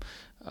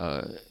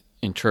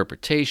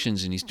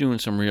interpretations, and he's doing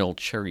some real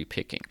cherry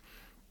picking.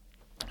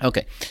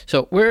 Okay,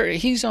 so where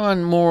he's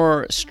on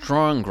more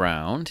strong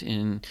ground,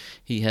 and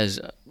he has,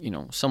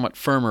 somewhat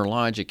firmer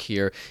logic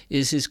here,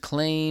 is his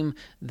claim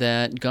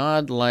that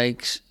God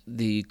likes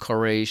the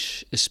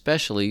Quraysh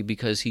especially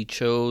because he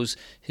chose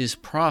his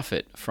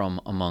prophet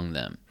from among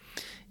them.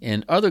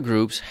 And other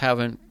groups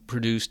haven't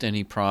produced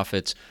any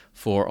prophets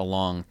for a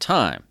long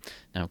time.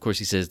 Now, of course,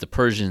 he says the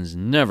Persians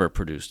never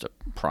produced a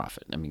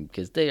prophet.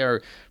 Because they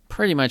are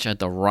pretty much at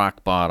the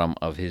rock bottom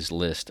of his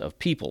list of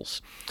peoples.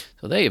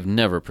 So they have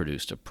never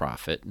produced a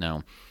prophet.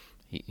 Now,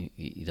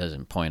 he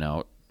doesn't point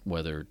out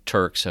whether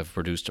Turks have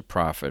produced a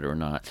prophet or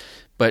not.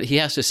 But he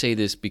has to say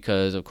this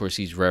because, of course,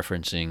 he's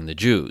referencing the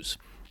Jews.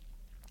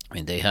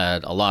 They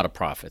had a lot of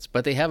prophets,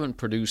 but they haven't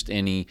produced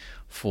any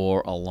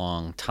for a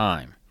long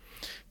time.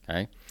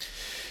 Okay?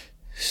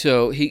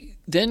 So he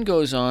then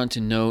goes on to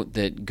note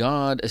that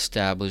God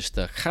established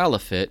the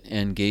caliphate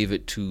and gave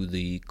it to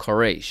the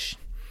Quraysh,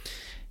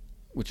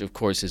 which of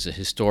course is a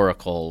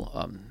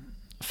historical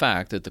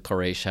fact that the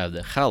Quraysh have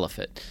the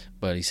caliphate.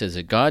 But he says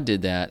that God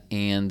did that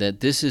and that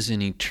this is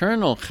an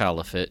eternal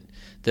caliphate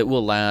that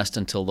will last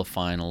until the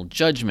final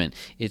judgment.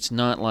 It's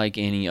not like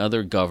any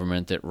other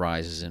government that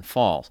rises and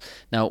falls.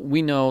 Now,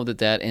 we know that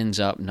that ends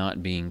up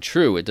not being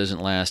true. It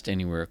doesn't last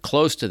anywhere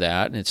close to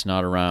that, and it's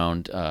not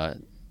around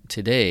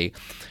today.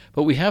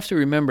 But we have to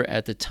remember,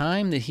 at the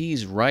time that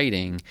he's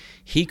writing,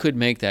 he could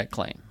make that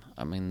claim.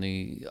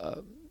 The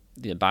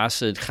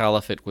Abbasid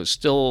Caliphate was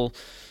still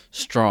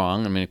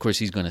strong. Of course,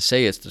 he's going to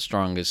say it's the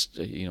strongest,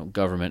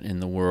 government in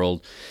the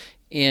world,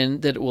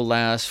 and that it will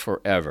last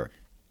forever.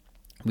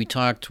 We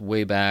talked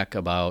way back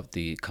about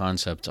the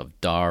concept of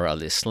Dar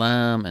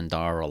al-Islam and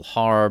Dar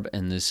al-Harb,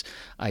 and this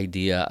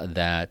idea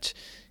that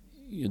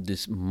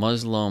this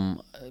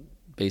Muslim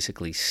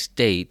basically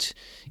state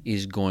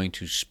is going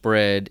to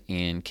spread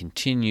and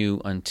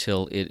continue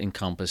until it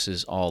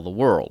encompasses all the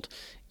world.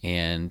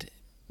 And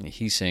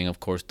he's saying, of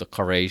course, the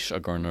Quraysh are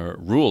going to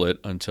rule it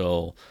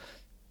until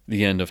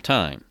the end of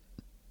time.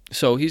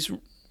 So he's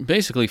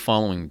basically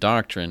following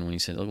doctrine when he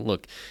said,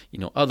 look,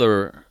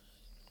 other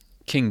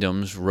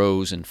kingdoms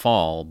rose and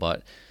fall,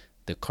 but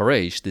the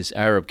Quraysh, this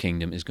Arab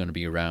kingdom, is going to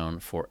be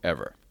around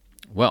forever.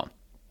 Well,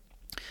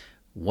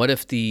 what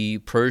if the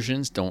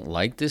Persians don't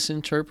like this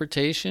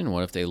interpretation?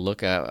 What if they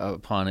look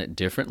upon it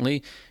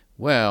differently?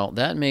 Well,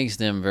 that makes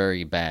them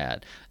very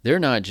bad. They're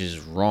not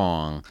just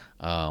wrong,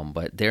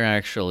 but they're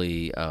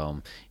actually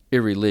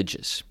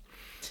irreligious.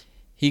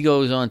 He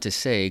goes on to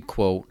say,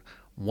 quote,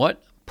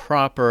 "What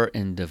proper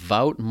and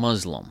devout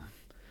Muslim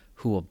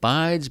who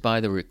abides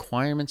by the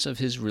requirements of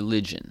his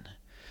religion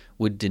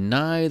would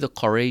deny the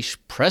Quraysh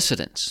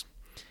precedence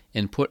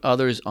and put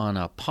others on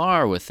a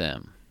par with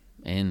them?"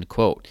 End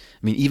quote.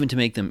 Even to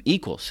make them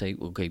equal, say,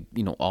 okay,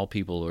 all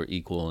people are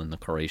equal and the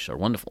Quraysh are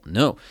wonderful.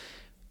 No.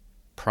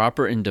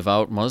 Proper and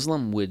devout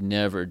Muslim would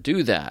never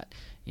do that.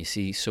 You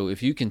see, so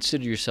if you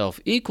consider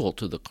yourself equal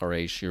to the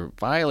Quraysh, you're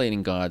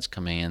violating God's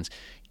commands.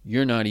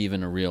 You're not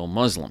even a real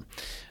Muslim.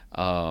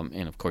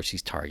 And of course,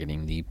 he's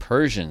targeting the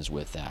Persians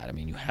with that.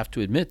 You have to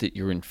admit that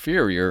you're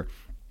inferior,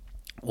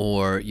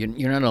 or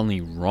you're not only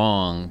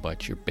wrong,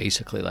 but you're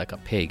basically like a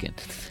pagan.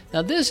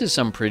 Now, this is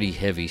some pretty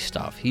heavy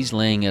stuff. He's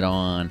laying it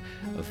on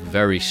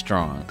very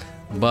strong,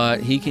 but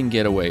he can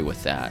get away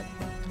with that.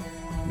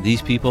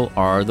 These people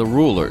are the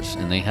rulers,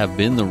 and they have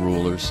been the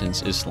rulers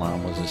since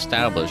Islam was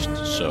established,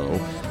 so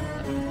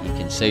he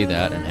can say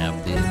that and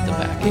have the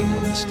backing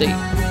of the state.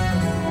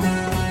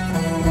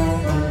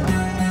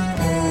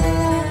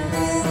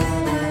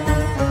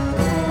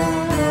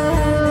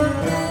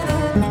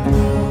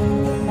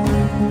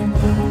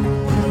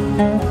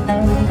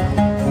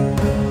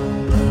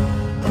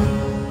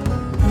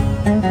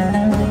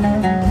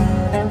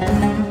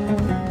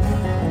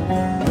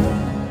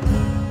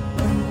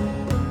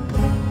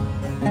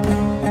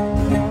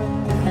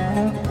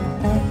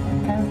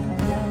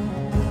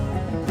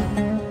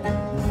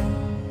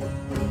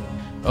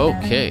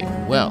 Okay,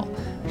 well,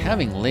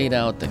 having laid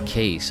out the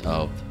case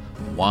of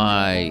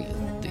why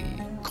the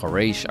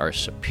Quraysh are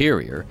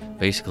superior,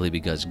 basically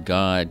because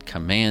God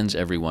commands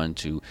everyone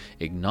to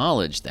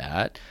acknowledge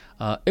that,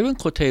 Ibn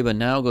Qutayba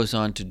now goes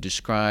on to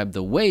describe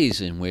the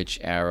ways in which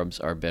Arabs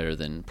are better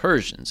than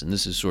Persians. And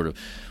this is sort of,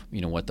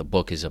 what the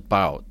book is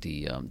about,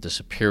 the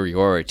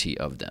superiority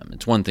of them.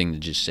 It's one thing to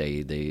just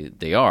say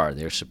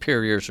they're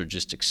superior, so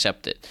just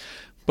accept it.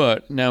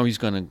 But now he's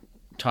going to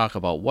talk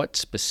about what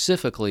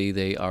specifically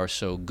they are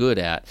so good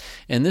at.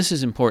 And this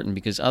is important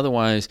because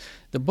otherwise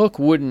the book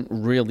wouldn't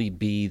really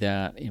be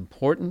that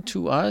important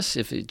to us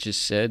if it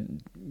just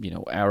said,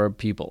 Arab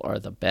people are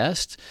the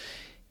best.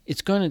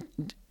 It's going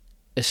to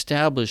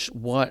establish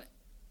what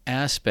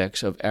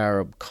aspects of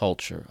Arab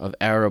culture, of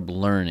Arab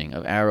learning,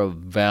 of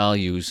Arab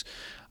values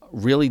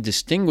really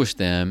distinguish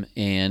them,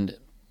 and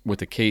with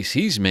the case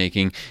he's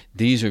making,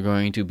 these are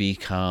going to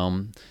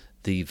become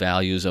the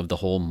values of the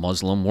whole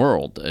Muslim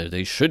world.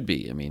 They should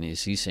be. I mean,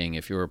 is he saying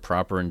if you're a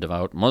proper and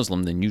devout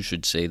Muslim, then you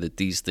should say that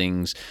these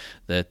things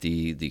that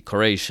the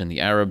Quraysh and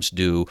the Arabs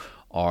do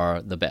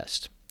are the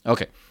best.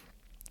 Okay,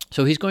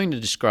 so he's going to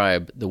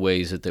describe the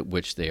ways that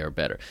which they are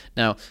better.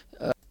 Now,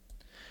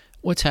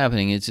 what's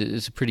happening is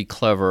it's a pretty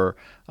clever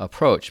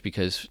approach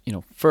because,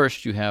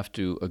 first you have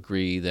to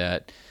agree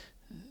that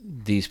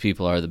these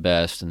people are the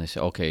best, and they say,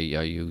 okay,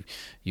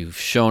 you've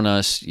shown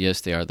us,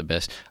 yes, they are the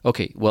best.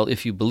 Okay, well,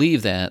 if you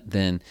believe that,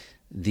 then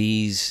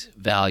these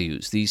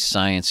values, these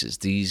sciences,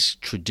 these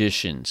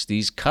traditions,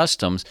 these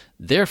customs,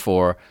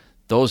 therefore,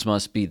 those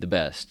must be the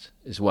best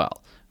as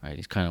well. Right?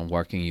 He's kind of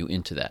working you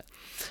into that.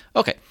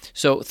 Okay,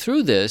 so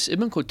through this,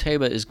 Ibn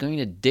Qutayba is going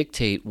to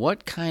dictate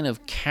what kind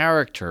of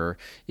character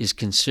is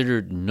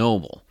considered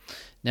noble.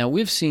 Now,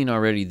 we've seen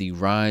already the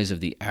rise of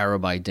the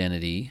Arab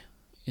identity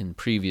in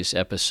previous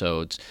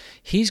episodes.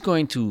 He's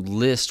going to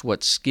list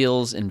what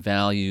skills and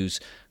values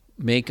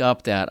make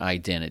up that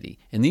identity.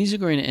 And these are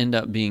going to end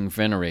up being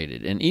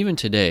venerated. And even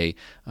today,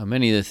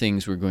 many of the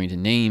things we're going to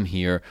name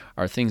here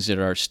are things that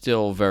are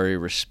still very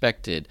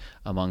respected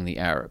among the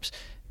Arabs.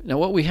 Now,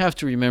 what we have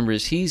to remember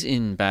is he's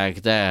in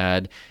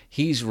Baghdad.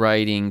 He's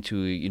writing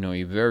to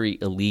a very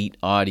elite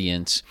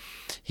audience.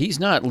 He's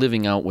not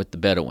living out with the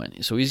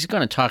Bedouin. So he's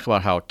going to talk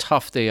about how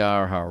tough they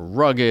are, how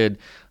rugged,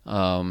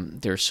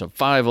 their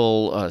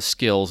survival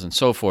skills, and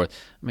so forth.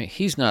 I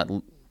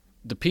mean,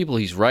 the people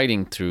he's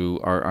writing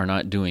through are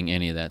not doing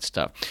any of that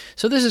stuff.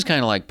 So this is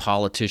kind of like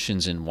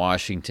politicians in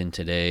Washington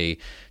today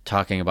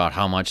talking about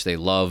how much they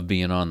love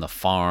being on the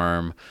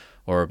farm,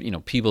 or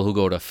people who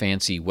go to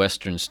fancy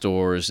Western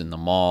stores in the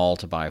mall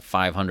to buy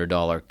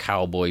 $500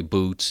 cowboy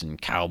boots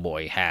and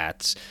cowboy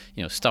hats,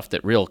 stuff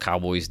that real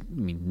cowboys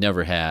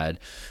never had,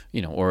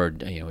 or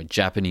a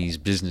Japanese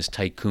business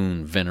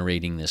tycoon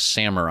venerating the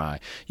samurai.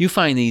 You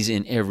find these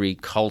in every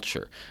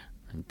culture.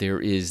 There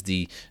is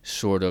the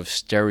sort of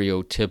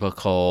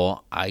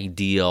stereotypical,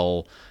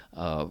 ideal,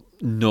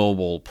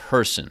 noble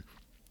person.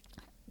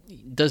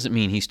 Doesn't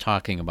mean he's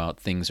talking about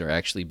things that are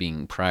actually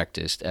being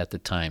practiced at the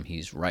time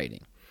he's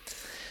writing.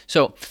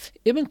 So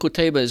Ibn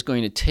Qutayba is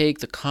going to take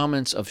the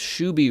comments of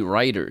Shubi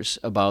writers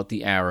about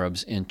the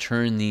Arabs and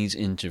turn these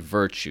into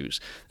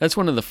virtues. That's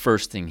one of the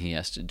first things he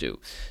has to do.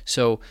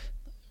 So,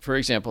 for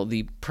example,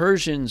 the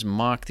Persians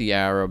mock the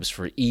Arabs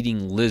for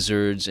eating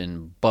lizards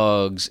and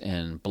bugs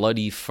and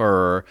bloody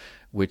fur,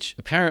 which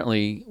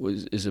apparently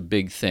is a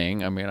big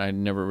thing. I mean, I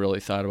never really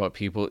thought about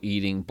people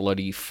eating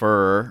bloody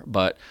fur,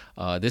 but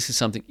this is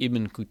something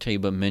Ibn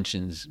Qutayba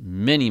mentions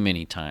many,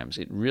 many times.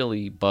 It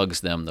really bugs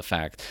them, the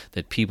fact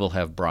that people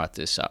have brought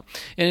this up.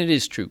 And it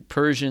is true.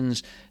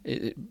 Persians,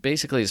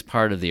 basically as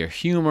part of their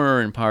humor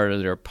and part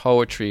of their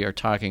poetry, are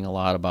talking a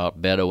lot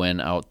about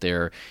Bedouin out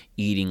there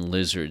eating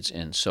lizards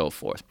and so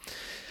forth.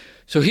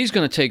 So he's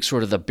going to take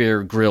sort of the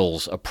Bear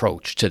Grylls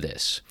approach to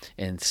this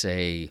and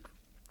say,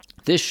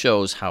 this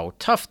shows how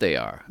tough they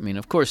are. I mean,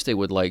 of course, they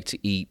would like to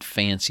eat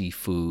fancy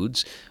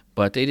foods,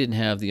 but they didn't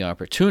have the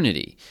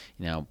opportunity.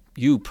 Now,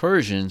 you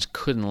Persians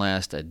couldn't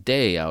last a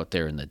day out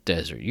there in the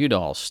desert. You'd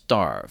all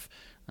starve.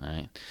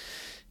 Right?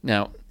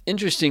 Now,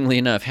 interestingly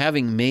enough,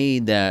 having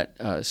made that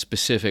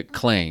specific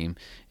claim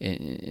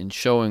and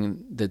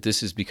showing that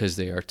this is because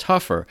they are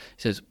tougher,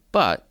 he says,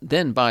 but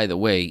then, by the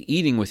way,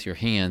 eating with your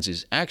hands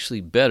is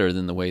actually better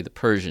than the way the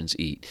Persians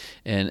eat.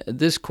 And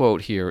this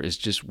quote here is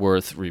just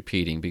worth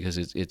repeating because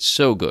it's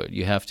so good.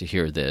 You have to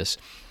hear this.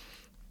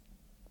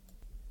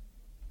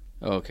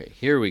 Okay,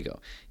 here we go.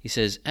 He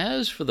says,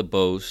 as for the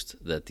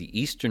boast that the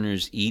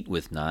Easterners eat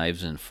with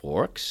knives and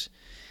forks,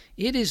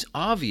 it is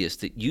obvious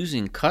that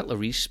using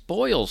cutlery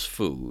spoils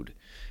food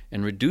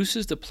and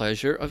reduces the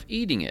pleasure of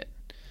eating it.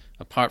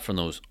 Apart from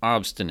those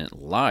obstinate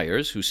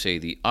liars who say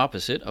the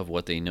opposite of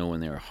what they know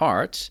in their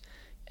hearts,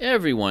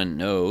 everyone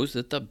knows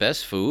that the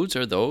best foods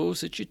are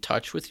those that you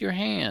touch with your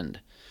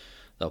hand.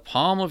 The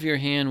palm of your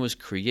hand was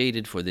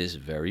created for this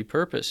very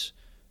purpose,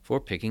 for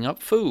picking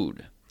up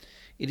food.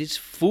 It is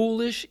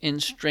foolish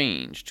and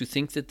strange to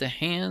think that the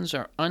hands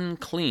are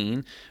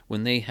unclean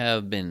when they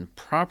have been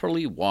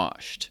properly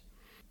washed.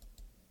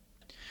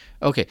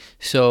 Okay,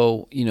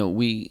 so,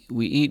 we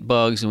eat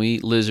bugs and we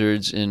eat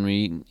lizards and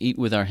we eat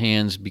with our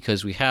hands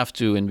because we have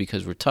to and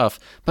because we're tough.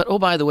 But, oh,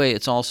 by the way,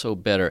 it's also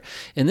better.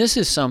 And this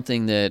is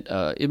something that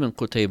Ibn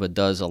Qutayba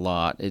does a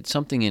lot. It's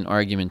something in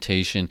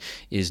argumentation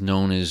is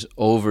known as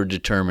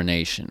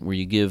overdetermination, where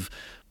you give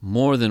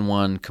more than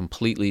one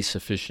completely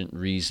sufficient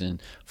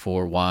reason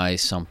for why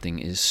something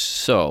is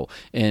so.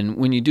 And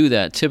when you do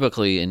that,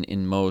 typically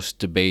in most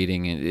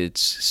debating,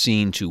 it's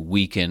seen to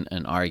weaken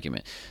an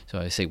argument. So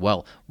I say,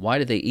 well, why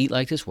did they eat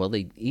like this? Well,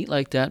 they eat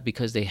like that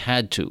because they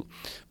had to,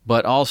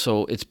 but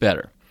also it's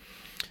better.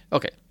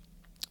 Okay,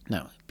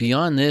 now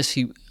beyond this,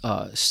 he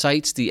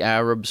cites the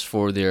Arabs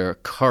for their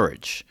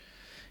courage.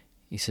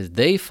 He says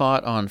they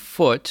fought on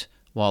foot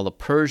while the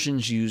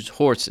Persians used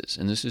horses.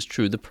 And this is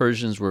true. The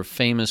Persians were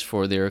famous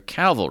for their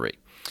cavalry.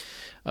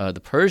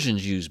 The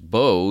Persians used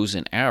bows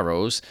and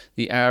arrows.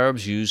 The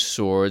Arabs used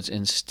swords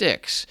and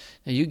sticks.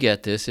 Now you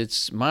get this.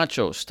 It's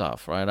macho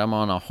stuff, right? I'm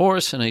on a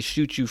horse and I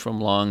shoot you from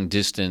long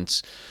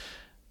distance,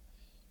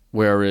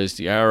 whereas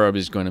the Arab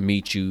is going to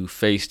meet you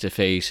face to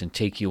face and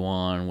take you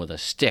on with a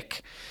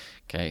stick.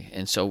 Okay,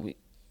 and so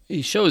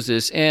he shows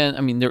this, and I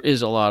mean, there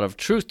is a lot of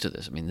truth to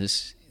this. I mean,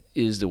 this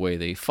is the way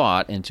they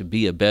fought, and to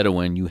be a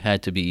Bedouin, you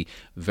had to be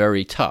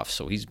very tough.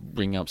 So he's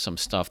bringing up some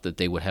stuff that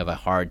they would have a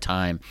hard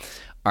time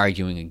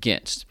arguing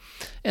against.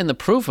 And the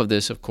proof of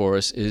this, of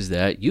course, is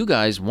that you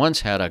guys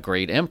once had a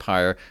great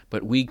empire,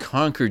 but we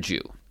conquered you.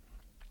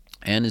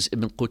 And as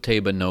Ibn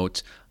Qutayba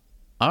notes,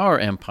 our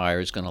empire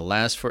is going to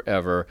last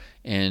forever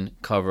and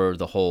cover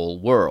the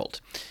whole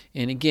world.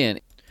 And again,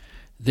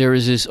 there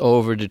is this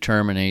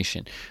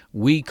overdetermination.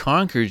 We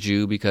conquered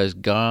you because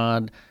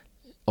God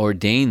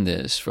ordained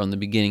this from the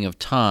beginning of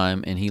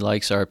time, and he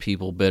likes our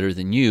people better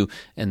than you,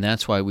 and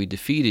that's why we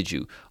defeated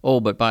you. Oh,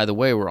 but by the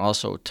way, we're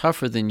also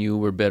tougher than you.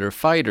 We're better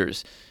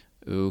fighters.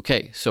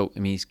 Okay, so I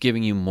mean, he's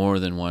giving you more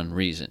than one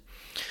reason.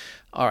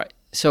 All right,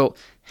 so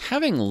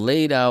having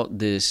laid out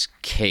this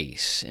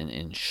case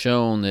and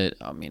shown that,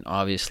 I mean,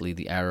 obviously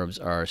the Arabs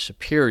are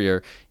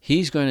superior,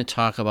 he's going to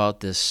talk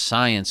about the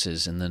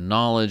sciences and the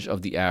knowledge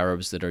of the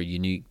Arabs that are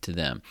unique to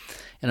them.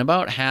 And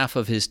about half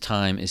of his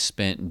time is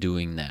spent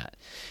doing that.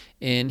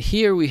 And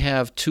here we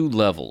have two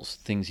levels,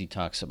 things he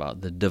talks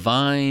about, the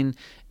divine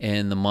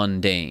and the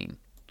mundane.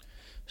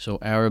 So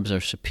Arabs are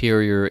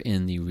superior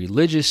in the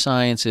religious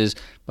sciences,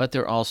 but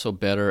they're also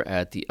better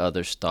at the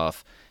other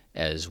stuff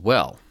as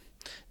well.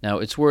 Now,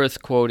 it's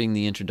worth quoting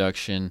the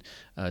introduction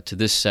to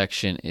this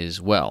section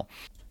as well.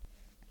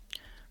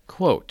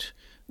 Quote,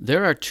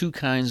 "There are two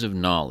kinds of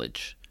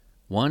knowledge.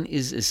 One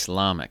is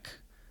Islamic,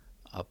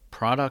 a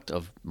product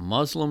of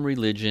Muslim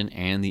religion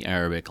and the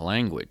Arabic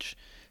language.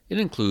 It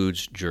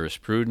includes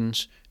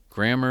jurisprudence,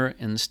 grammar,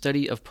 and the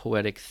study of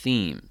poetic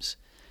themes.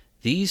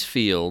 These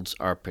fields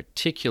are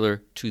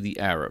particular to the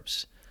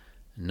Arabs.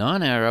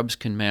 Non-Arabs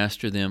can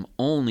master them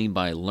only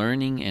by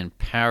learning and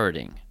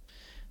parroting.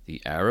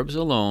 The Arabs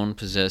alone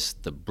possess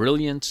the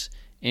brilliance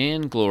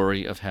and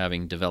glory of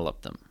having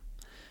developed them.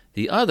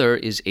 The other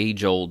is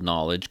age-old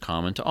knowledge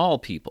common to all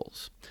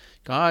peoples.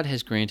 God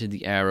has granted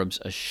the Arabs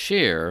a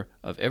share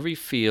of every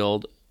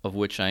field of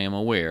which I am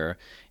aware,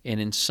 and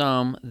in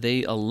some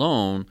they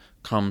alone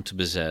come to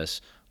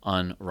possess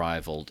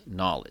unrivaled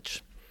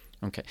knowledge."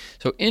 Okay,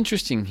 so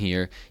interesting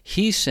here,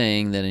 he's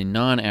saying that a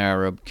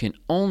non-Arab can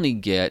only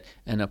get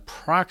an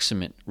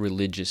approximate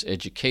religious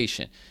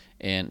education.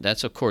 And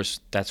that's, of course,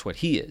 that's what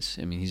he is.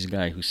 I mean, he's a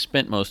guy who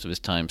spent most of his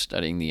time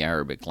studying the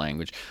Arabic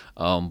language,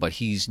 but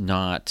he's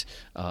not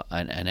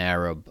an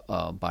Arab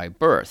by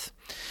birth.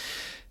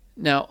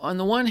 Now, on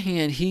the one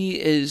hand,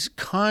 he is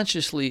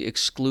consciously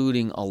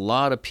excluding a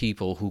lot of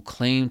people who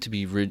claim to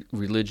be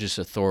religious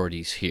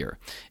authorities here,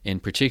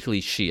 and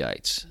particularly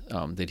Shiites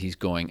that he's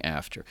going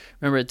after.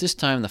 Remember, at this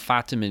time, the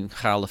Fatimid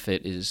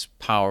Caliphate is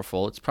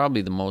powerful. It's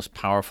probably the most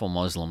powerful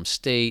Muslim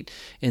state,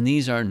 and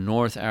these are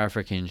North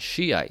African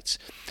Shiites.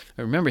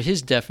 Remember,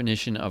 his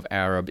definition of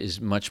Arab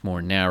is much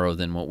more narrow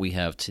than what we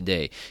have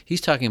today.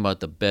 He's talking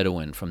about the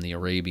Bedouin from the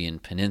Arabian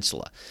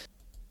Peninsula.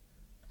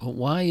 But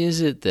why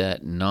is it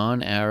that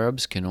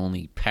non-Arabs can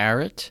only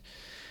parrot?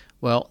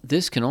 Well,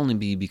 this can only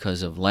be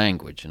because of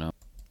language, and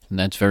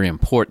that's very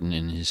important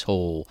in his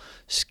whole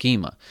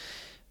schema.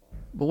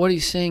 But what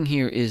he's saying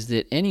here is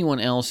that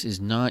anyone else is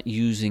not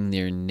using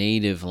their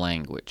native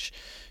language.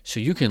 So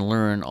you can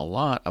learn a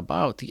lot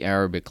about the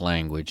Arabic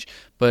language,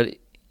 but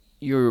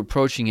you're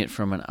approaching it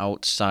from an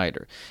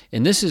outsider.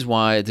 And this is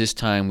why at this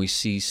time we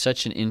see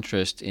such an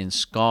interest in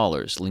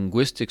scholars,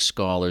 linguistic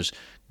scholars,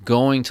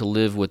 going to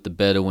live with the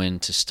Bedouin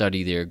to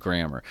study their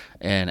grammar.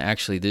 And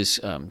actually this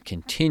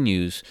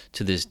continues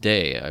to this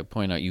day. I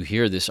point out you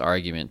hear this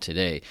argument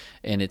today,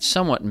 and it's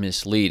somewhat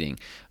misleading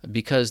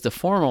because the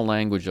formal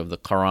language of the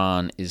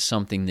Quran is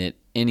something that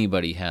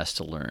anybody has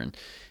to learn.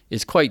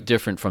 It's quite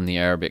different from the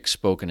Arabic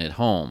spoken at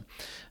home.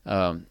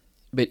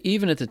 But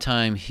even at the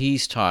time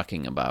he's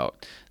talking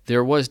about,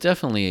 there was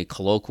definitely a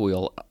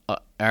colloquial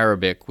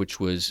Arabic which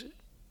was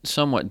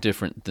somewhat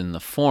different than the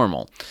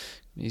formal.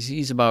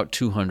 He's about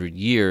 200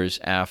 years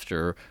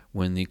after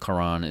when the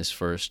Quran is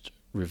first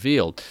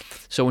revealed.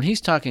 So when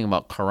he's talking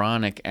about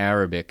Quranic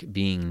Arabic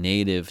being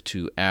native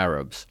to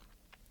Arabs,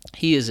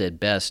 he is at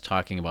best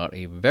talking about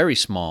a very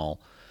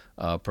small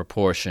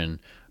proportion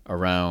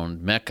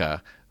around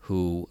Mecca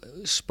who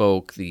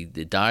spoke the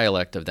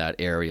dialect of that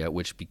area,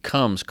 which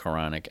becomes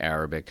Quranic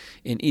Arabic,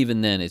 and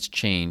even then it's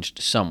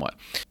changed somewhat.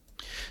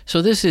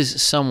 So this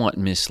is somewhat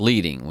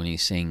misleading when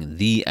he's saying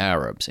the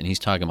Arabs, and he's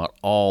talking about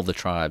all the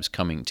tribes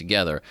coming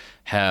together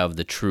have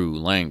the true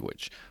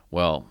language.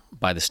 Well,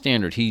 by the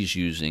standard he's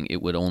using,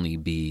 it would only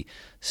be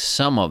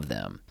some of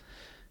them.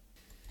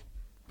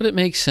 But it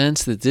makes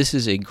sense that this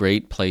is a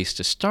great place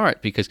to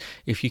start, because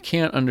if you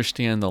can't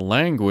understand the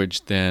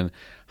language, then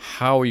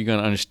how are you going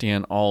to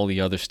understand all the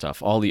other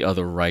stuff, all the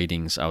other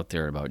writings out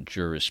there about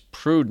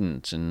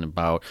jurisprudence and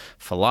about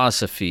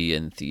philosophy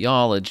and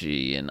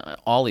theology and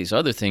all these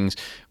other things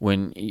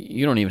when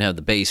you don't even have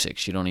the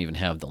basics, you don't even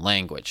have the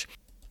language?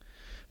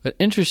 But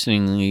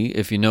interestingly,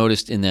 if you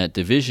noticed in that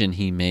division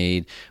he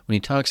made, when he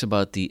talks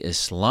about the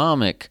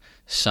Islamic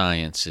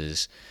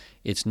sciences,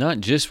 it's not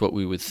just what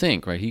we would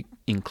think, right? He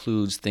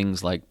includes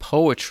things like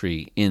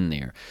poetry in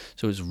there.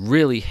 So it's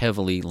really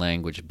heavily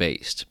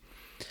language-based.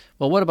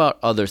 Well, what about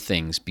other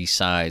things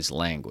besides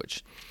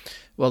language?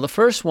 Well, the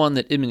first one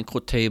that Ibn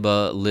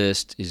Qutayba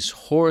lists is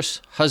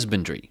horse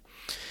husbandry.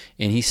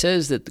 And he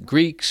says that the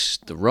Greeks,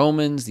 the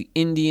Romans, the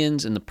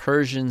Indians, and the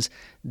Persians,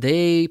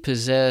 they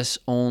possess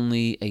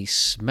only a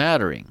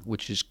smattering,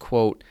 which is,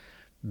 quote,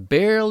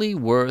 barely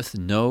worth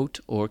note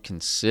or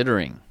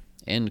considering,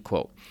 end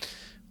quote.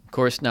 Of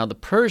course, now the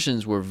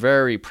Persians were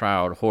very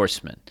proud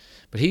horsemen,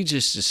 but he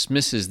just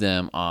dismisses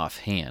them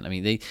offhand. I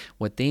mean,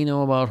 what they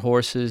know about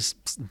horses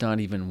is not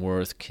even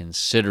worth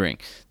considering.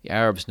 The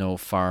Arabs know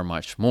far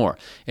much more.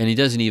 And he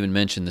doesn't even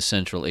mention the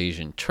Central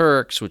Asian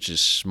Turks, which is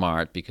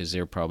smart because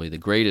they're probably the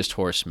greatest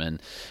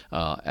horsemen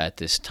at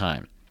this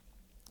time.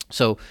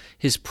 So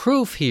his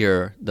proof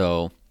here,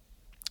 though,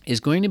 is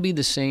going to be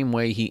the same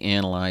way he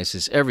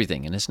analyzes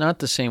everything, and it's not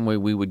the same way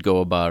we would go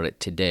about it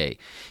today.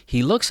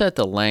 He looks at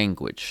the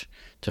language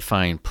to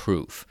find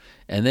proof,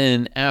 and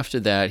then after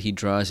that he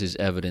draws his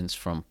evidence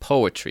from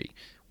poetry.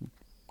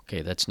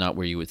 Okay, that's not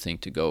where you would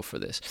think to go for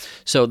this.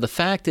 So the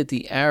fact that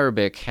the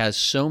Arabic has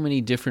so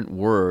many different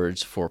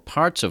words for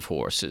parts of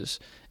horses,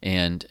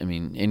 and I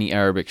mean any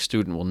Arabic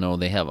student will know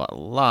they have a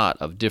lot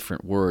of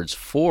different words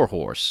for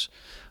horse,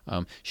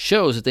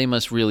 shows that they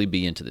must really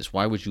be into this.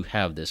 Why would you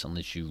have this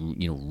unless you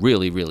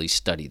really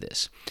study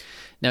this?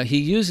 Now, he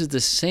uses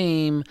the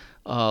same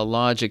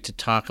logic to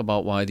talk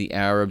about why the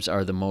Arabs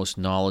are the most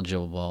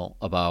knowledgeable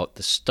about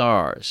the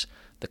stars,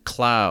 the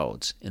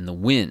clouds, and the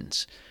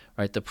winds.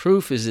 Right? The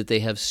proof is that they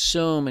have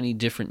so many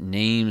different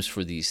names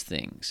for these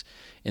things,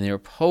 and their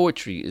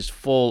poetry is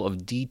full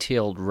of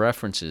detailed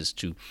references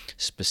to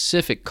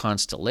specific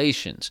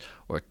constellations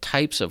or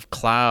types of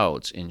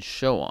clouds and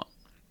so on.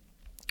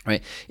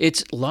 Right?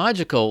 It's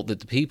logical that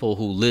the people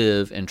who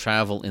live and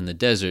travel in the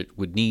desert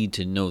would need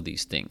to know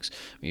these things.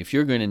 I mean, if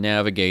you're going to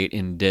navigate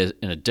in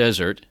a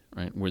desert,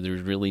 right, where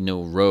there's really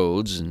no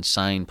roads and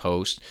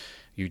signposts,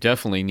 you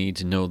definitely need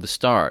to know the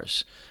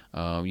stars.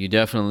 You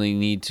definitely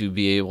need to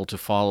be able to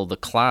follow the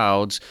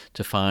clouds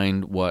to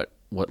find what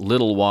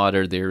little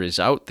water there is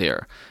out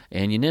there.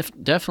 And you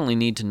definitely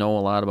need to know a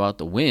lot about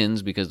the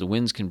winds, because the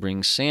winds can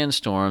bring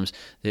sandstorms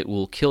that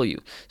will kill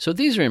you. So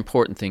these are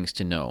important things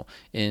to know.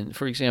 And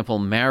for example,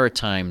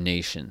 maritime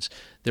nations,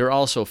 they're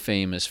also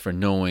famous for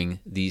knowing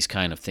these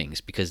kind of things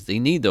because they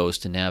need those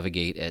to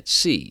navigate at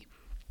sea.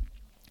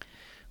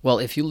 Well,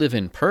 if you live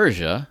in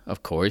Persia,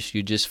 of course,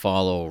 you just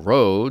follow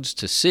roads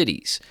to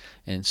cities,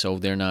 and so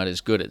they're not as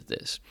good at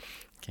this.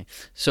 Okay.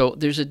 So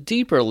there's a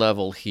deeper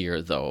level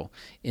here, though,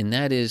 and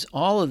that is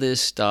all of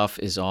this stuff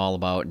is all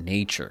about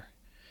nature.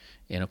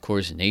 And, of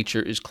course,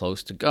 nature is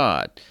close to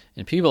God.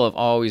 And people have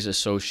always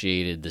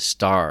associated the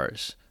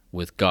stars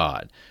with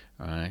God.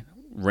 Right?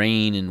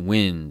 Rain and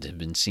wind have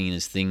been seen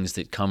as things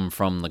that come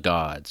from the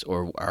gods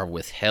or are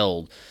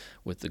withheld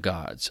with the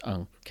gods.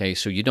 Okay,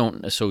 so you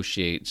don't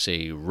associate,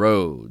 say,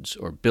 roads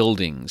or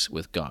buildings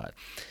with God.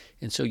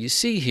 And so you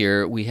see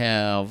here we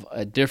have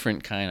a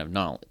different kind of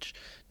knowledge.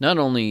 Not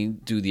only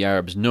do the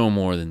Arabs know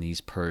more than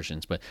these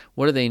Persians, but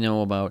what do they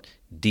know about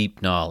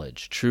deep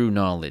knowledge, true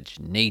knowledge,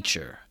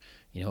 nature,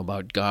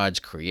 about God's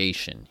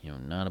creation,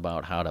 not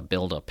about how to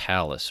build a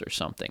palace or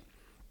something.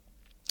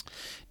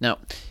 Now,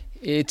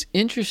 it's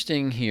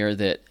interesting here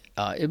that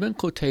Ibn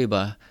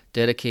Qutayba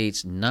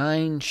dedicates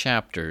 9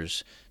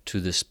 chapters to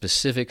the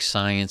specific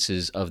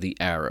sciences of the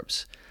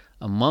Arabs.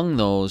 Among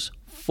those,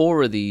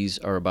 4 of these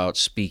are about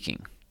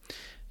speaking.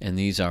 And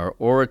these are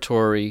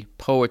oratory,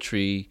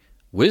 poetry,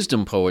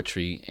 wisdom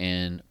poetry,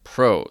 and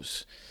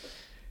prose.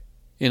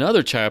 In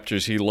other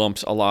chapters, he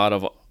lumps a lot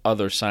of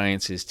other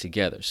sciences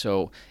together.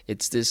 So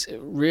it's this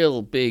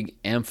real big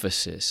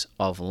emphasis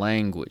of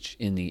language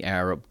in the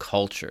Arab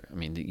culture. I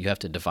mean, you have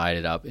to divide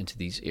it up into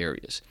these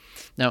areas.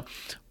 Now,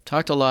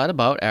 talked a lot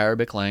about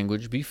Arabic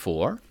language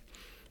before.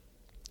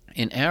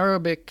 And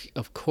Arabic,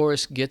 of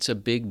course, gets a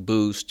big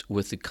boost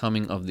with the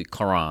coming of the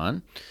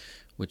Quran,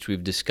 which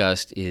we've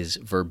discussed is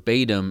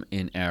verbatim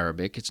in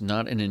Arabic. It's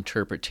not an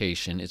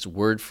interpretation. It's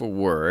word for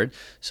word.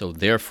 So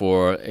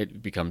therefore,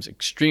 it becomes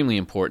extremely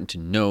important to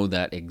know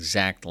that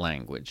exact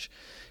language.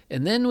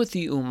 And then with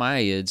the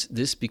Umayyads,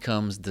 this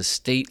becomes the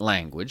state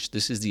language.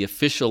 This is the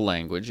official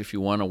language. If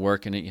you want to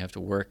work in it, you have to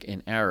work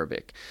in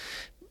Arabic.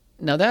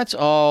 Now that's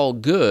all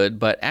good,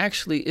 but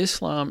actually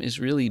Islam is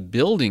really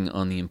building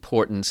on the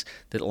importance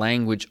that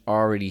language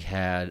already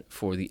had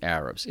for the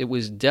Arabs. It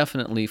was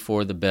definitely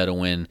for the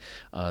Bedouin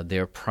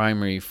their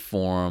primary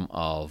form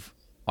of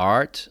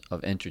art,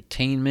 of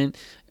entertainment,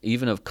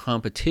 even of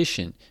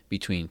competition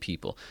between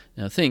people.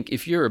 Now think,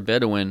 if you're a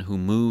Bedouin who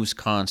moves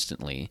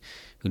constantly,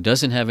 who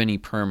doesn't have any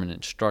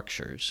permanent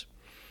structures,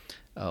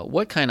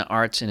 what kind of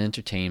arts and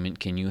entertainment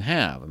can you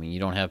have? I mean, you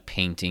don't have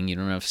painting, you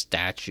don't have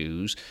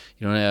statues,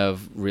 you don't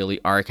have really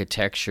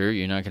architecture,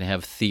 you're not going to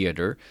have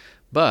theater,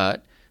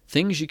 but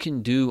things you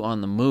can do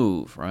on the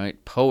move,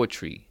 right?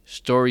 Poetry,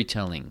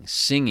 storytelling,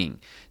 singing,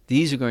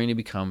 these are going to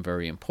become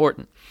very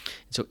important.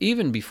 So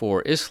even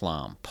before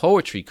Islam,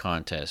 poetry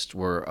contests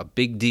were a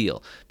big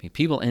deal. I mean,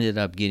 people ended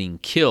up getting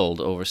killed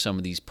over some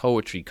of these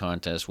poetry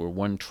contests where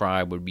one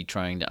tribe would be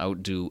trying to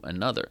outdo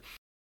another.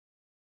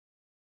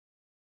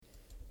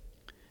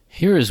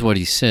 Here is what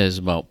he says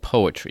about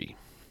poetry.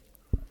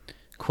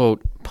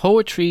 Quote,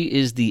 "Poetry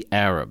is the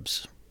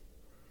Arabs.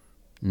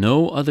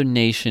 No other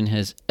nation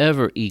has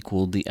ever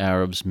equaled the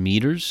Arabs'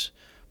 meters,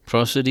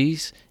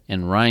 prosodies,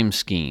 and rhyme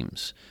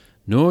schemes,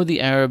 nor the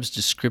Arabs'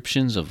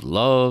 descriptions of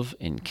love,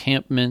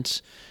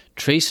 encampments,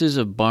 traces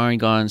of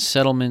bygone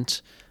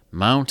settlements,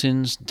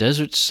 mountains,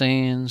 desert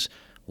sands,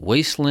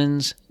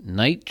 wastelands,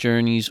 night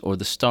journeys, or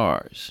the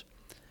stars.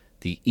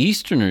 The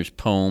Easterners'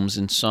 poems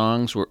and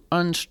songs were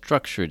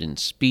unstructured in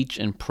speech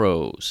and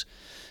prose.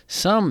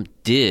 Some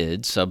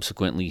did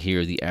subsequently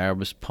hear the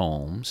Arabs'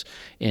 poems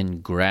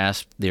and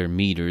grasped their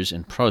meters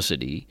and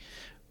prosody,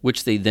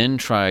 which they then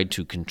tried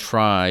to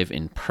contrive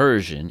in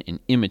Persian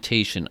in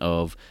imitation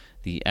of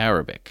the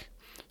Arabic.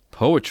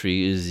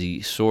 Poetry is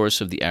the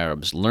source of the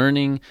Arabs'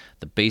 learning,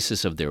 the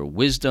basis of their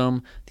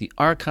wisdom, the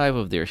archive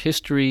of their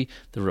history,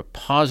 the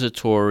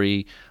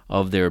repository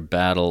of their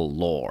battle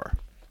lore."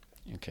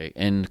 Okay,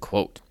 end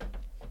quote.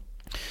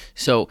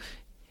 So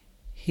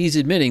he's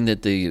admitting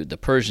that the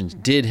Persians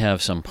did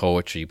have some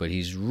poetry, but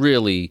he's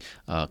really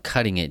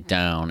cutting it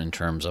down in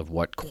terms of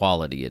what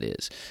quality it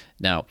is.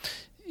 Now,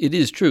 it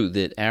is true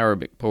that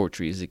Arabic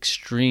poetry is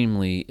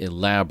extremely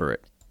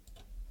elaborate,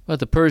 but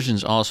the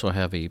Persians also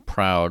have a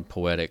proud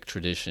poetic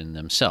tradition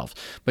themselves.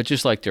 But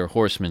just like their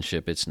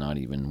horsemanship, it's not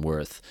even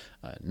worth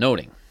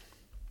noting.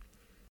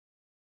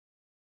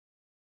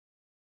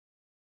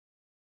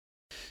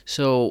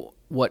 So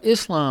what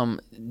Islam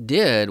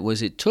did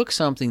was it took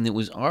something that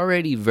was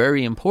already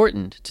very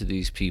important to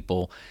these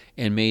people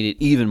and made it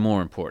even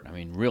more important. I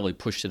mean, really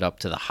pushed it up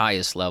to the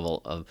highest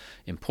level of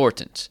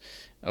importance.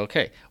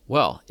 Okay,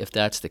 well, if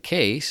that's the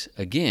case,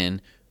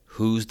 again,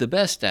 who's the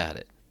best at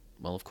it?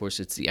 Well, of course,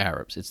 it's the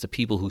Arabs. It's the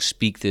people who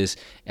speak this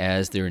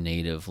as their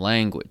native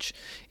language.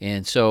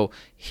 And so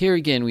here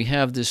again, we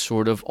have this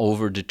sort of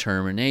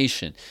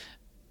overdetermination.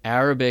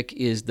 Arabic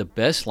is the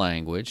best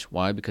language.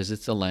 Why? Because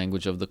it's the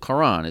language of the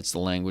Quran. It's the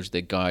language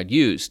that God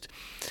used.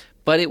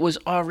 But it was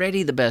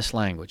already the best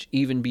language,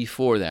 even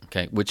before that,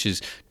 okay, which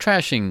is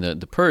trashing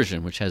the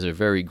Persian, which has a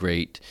very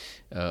great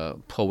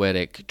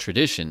poetic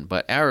tradition.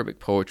 But Arabic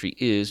poetry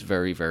is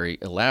very, very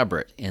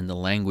elaborate, and the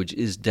language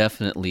is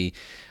definitely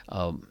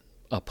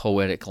a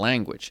poetic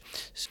language.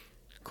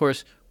 Of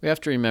course, we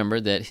have to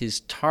remember that his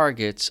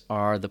targets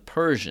are the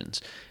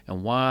Persians.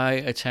 And why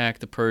attack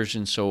the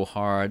Persians so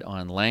hard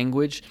on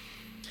language?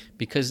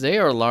 Because they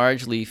are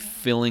largely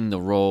filling the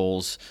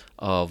roles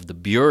of the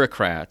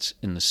bureaucrats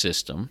in the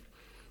system,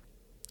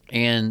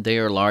 and they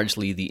are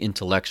largely the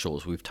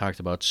intellectuals. We've talked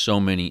about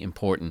so many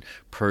important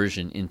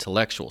Persian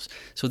intellectuals.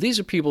 So these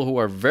are people who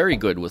are very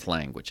good with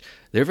language.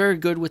 They're very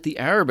good with the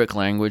Arabic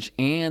language,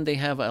 and they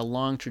have a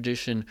long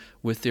tradition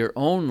with their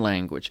own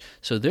language.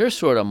 So they're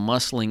sort of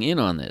muscling in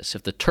on this.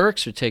 If the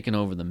Turks are taking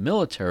over the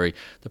military,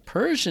 the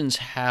Persians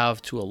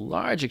have, to a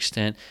large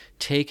extent,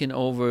 taken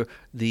over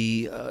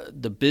the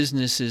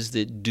businesses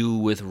that do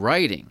with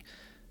writing.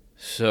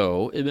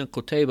 So Ibn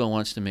Qutayba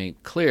wants to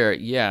make clear,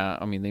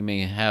 they may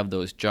have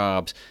those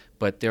jobs,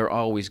 but they're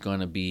always going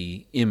to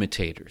be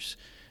imitators.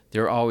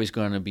 They're always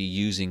going to be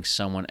using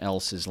someone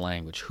else's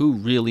language. Who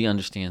really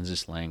understands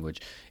this language?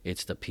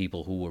 It's the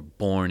people who were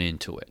born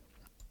into it.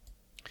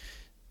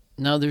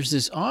 Now, there's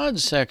this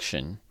odd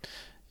section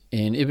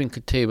in Ibn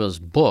Qutayba's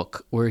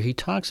book where he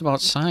talks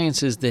about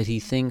sciences that he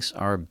thinks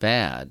are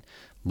bad,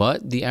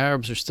 but the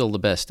Arabs are still the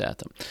best at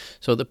them.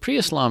 So the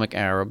pre-Islamic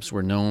Arabs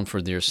were known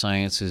for their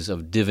sciences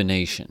of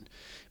divination,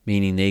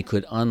 meaning they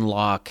could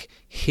unlock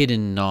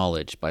hidden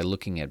knowledge by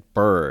looking at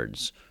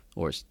birds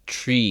or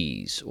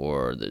trees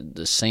or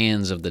the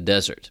sands of the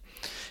desert.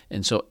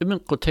 And so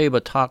Ibn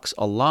Qutayba talks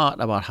a lot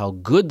about how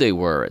good they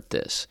were at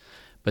this.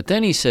 But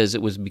then he says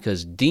it was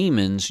because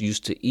demons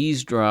used to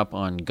eavesdrop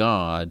on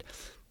God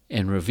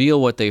and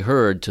reveal what they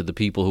heard to the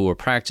people who were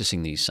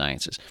practicing these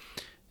sciences.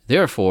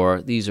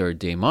 Therefore, these are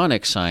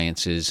demonic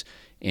sciences,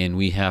 and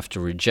we have to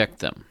reject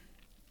them.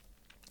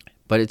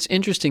 But it's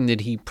interesting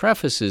that he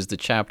prefaces the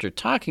chapter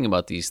talking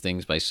about these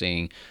things by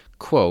saying,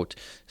 quote,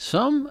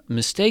 "Some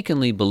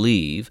mistakenly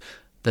believe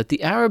that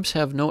the Arabs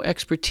have no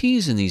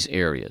expertise in these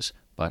areas,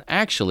 but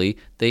actually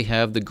they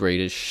have the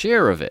greatest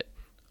share of it,"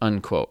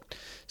 unquote.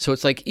 So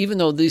it's like, even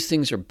though these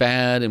things are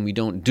bad and we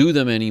don't do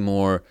them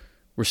anymore,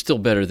 we're still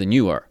better than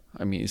you are.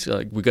 I mean, it's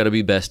like we got to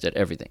be best at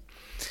everything.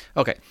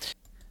 Okay.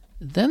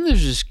 Then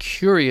there's this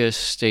curious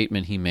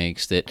statement he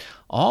makes that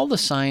all the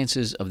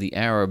sciences of the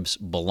Arabs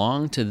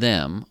belong to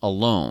them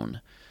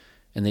alone,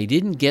 and they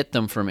didn't get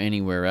them from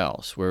anywhere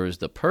else, whereas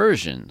the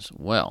Persians,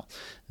 well,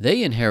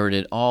 they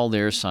inherited all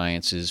their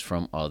sciences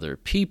from other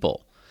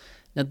people.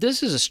 Now,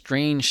 this is a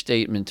strange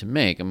statement to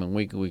make. I mean,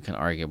 we can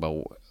argue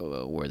about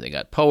where they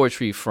got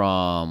poetry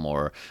from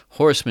or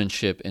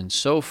horsemanship and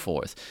so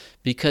forth,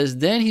 because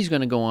then he's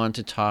going to go on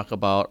to talk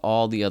about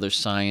all the other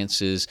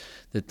sciences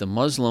that the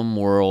Muslim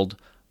world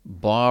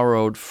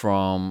borrowed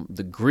from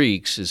the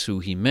Greeks, is who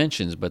he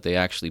mentions, but they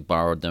actually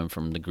borrowed them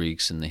from the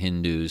Greeks and the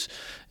Hindus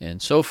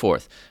and so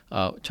forth.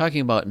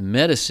 Talking about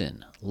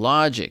medicine,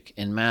 logic,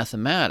 and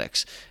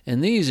mathematics.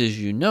 And these, as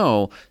you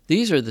know,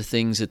 these are the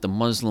things that the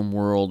Muslim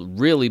world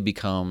really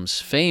becomes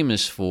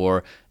famous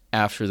for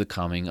after the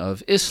coming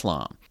of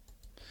Islam.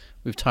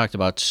 We've talked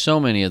about so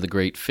many of the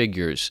great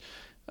figures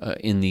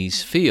in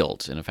these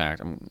fields. And in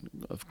fact,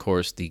 of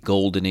course, the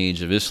golden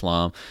age of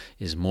Islam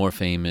is more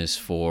famous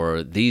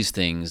for these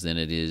things than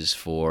it is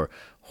for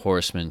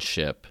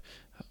horsemanship,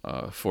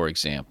 for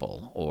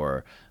example,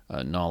 or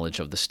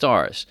knowledge of the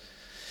stars.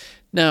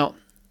 Now,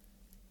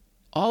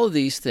 all of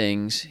these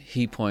things,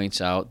 he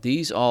points out,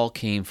 these all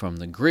came from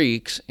the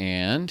Greeks,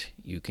 and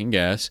you can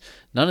guess,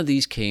 none of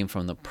these came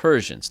from the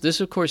Persians.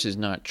 This, of course, is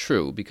not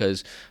true,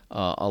 because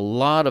a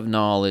lot of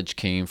knowledge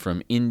came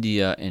from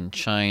India and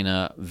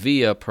China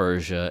via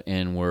Persia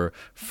and were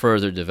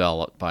further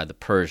developed by the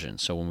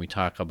Persians. So when we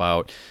talk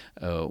about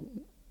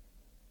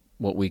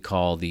what we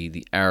call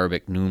the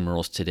Arabic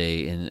numerals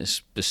today, and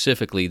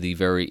specifically the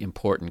very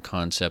important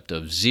concept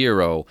of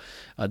zero.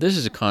 This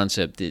is a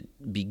concept that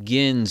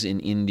begins in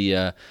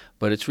India,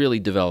 but it's really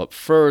developed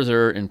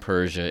further in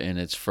Persia, and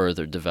it's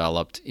further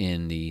developed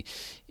in the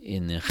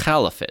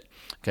Caliphate.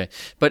 Okay,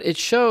 but it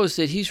shows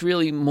that he's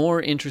really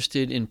more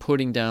interested in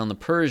putting down the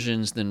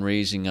Persians than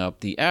raising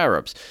up the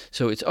Arabs.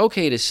 So it's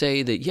okay to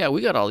say that, yeah,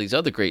 we got all these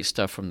other great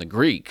stuff from the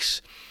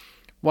Greeks.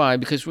 Why?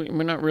 Because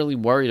we're not really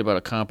worried about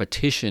a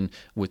competition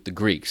with the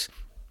Greeks.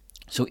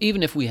 So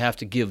even if we have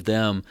to give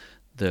them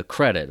the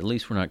credit, at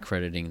least we're not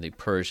crediting the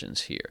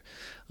Persians here.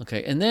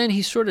 Okay, and then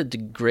he's sort of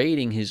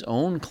degrading his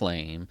own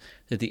claim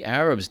that the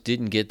Arabs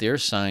didn't get their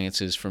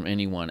sciences from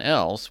anyone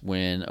else,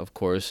 when, of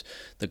course,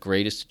 the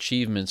greatest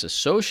achievements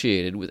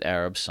associated with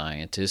Arab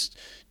scientists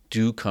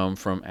do come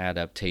from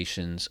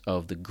adaptations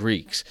of the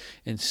Greeks.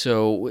 And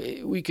so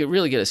we could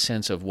really get a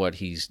sense of what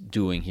he's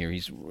doing here.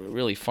 He's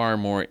really far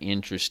more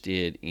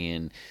interested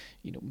in,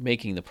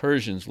 making the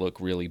Persians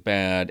look really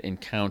bad and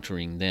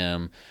countering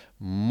them,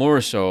 more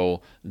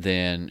so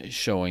than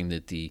showing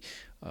that the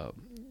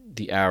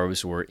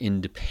Arabs were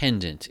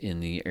independent in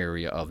the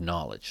area of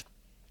knowledge.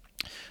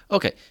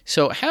 Okay,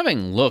 so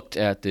having looked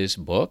at this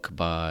book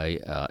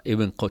by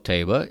Ibn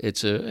Qutaybah,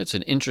 it's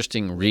an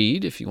interesting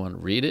read if you want to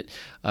read it,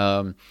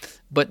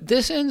 but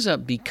this ends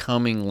up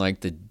becoming like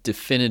the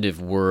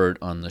definitive word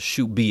on the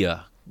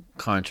Shu'biya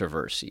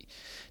controversy.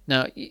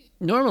 Now,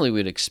 normally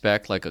we'd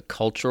expect like a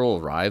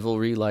cultural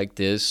rivalry like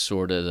this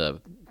sort of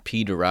to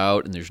peter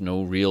out, and there's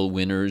no real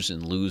winners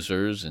and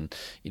losers, and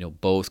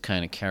both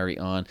kind of carry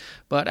on.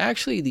 But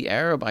actually, the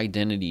Arab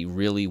identity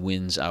really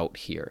wins out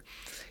here.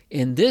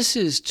 And this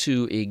is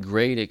to a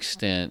great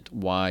extent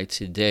why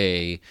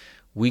today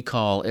we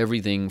call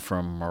everything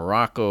from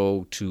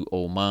Morocco to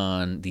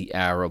Oman the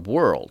Arab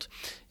world,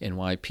 and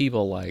why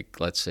people like,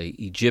 let's say,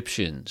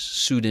 Egyptians,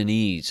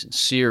 Sudanese, and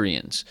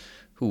Syrians,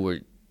 who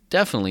were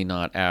definitely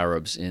not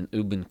Arabs in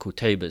Ibn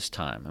Qutaybah's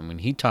time. And when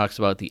he talks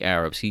about the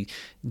Arabs, he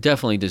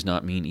definitely does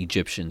not mean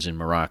Egyptians and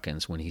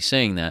Moroccans when he's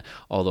saying that,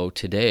 although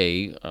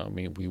today,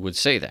 we would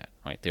say that,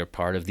 right? They're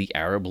part of the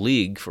Arab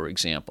League, for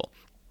example.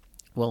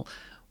 Well,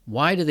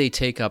 why do they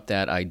take up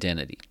that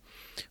identity?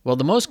 Well,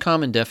 the most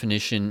common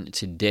definition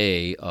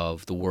today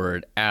of the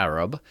word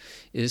Arab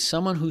is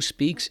someone who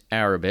speaks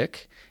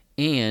Arabic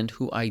and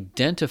who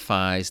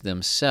identifies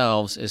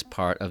themselves as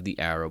part of the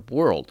Arab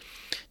world.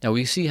 Now,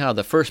 we see how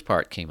the first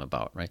part came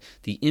about, right?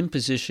 The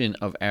imposition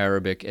of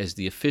Arabic as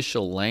the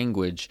official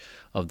language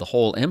of the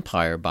whole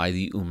empire by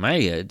the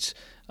Umayyads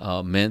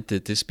meant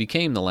that this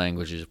became the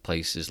languages of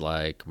places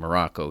like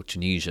Morocco,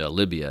 Tunisia,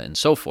 Libya, and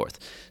so forth.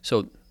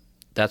 So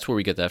that's where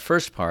we get that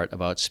first part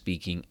about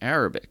speaking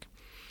Arabic.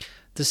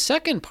 The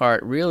second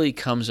part really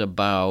comes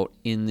about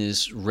in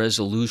this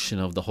resolution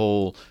of the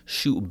whole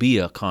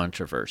Shu'biya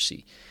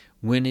controversy,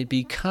 when it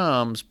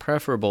becomes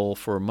preferable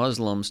for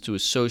Muslims to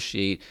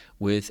associate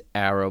with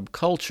Arab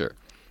culture.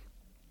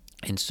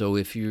 And so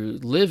if you're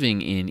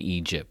living in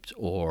Egypt,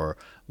 or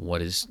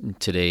what is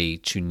today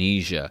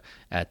Tunisia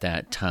at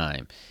that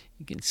time,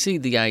 you can see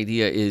the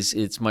idea is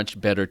it's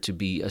much better to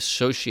be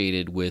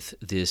associated with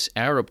this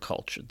Arab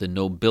culture, the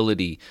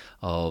nobility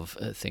of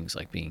things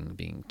like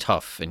being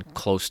tough and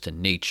close to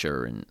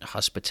nature and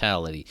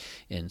hospitality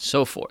and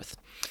so forth.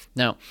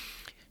 Now,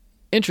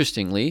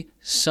 interestingly,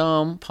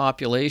 some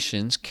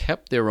populations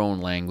kept their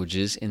own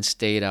languages and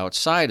stayed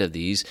outside of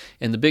these,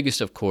 and the biggest,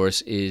 of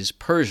course, is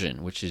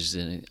Persian, which is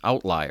an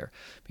outlier.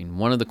 I mean,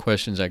 one of the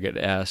questions I get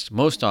asked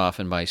most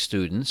often by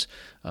students,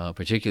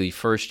 particularly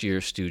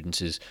first-year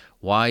students, is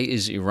why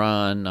is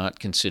Iran not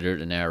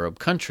considered an Arab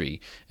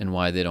country and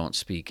why they don't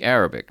speak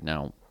Arabic?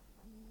 Now,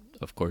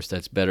 of course,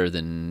 that's better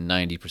than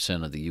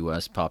 90% of the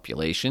U.S.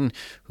 population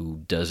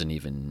who doesn't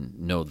even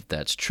know that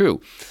that's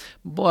true.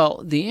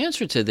 Well, the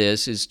answer to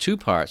this is two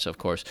parts, of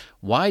course.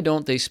 Why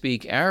don't they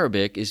speak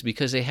Arabic is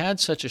because they had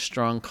such a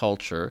strong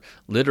culture,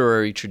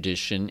 literary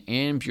tradition,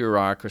 and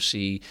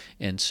bureaucracy,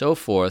 and so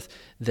forth,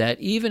 that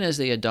even as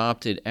they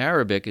adopted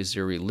Arabic as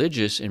their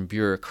religious and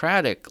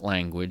bureaucratic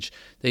language,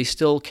 they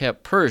still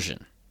kept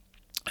Persian,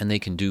 and they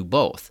can do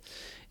both.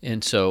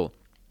 And so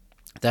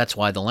that's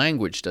why the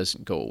language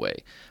doesn't go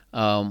away.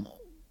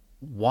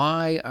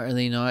 Why are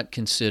they not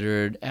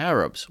considered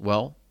Arabs?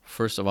 Well,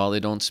 first of all,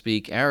 they don't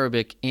speak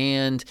Arabic,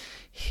 and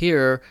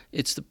here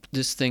it's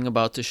this thing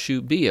about the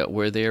Shubiya,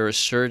 where they're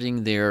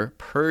asserting their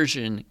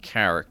Persian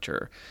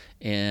character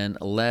and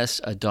less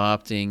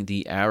adopting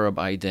the Arab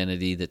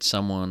identity that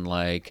someone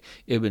like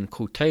Ibn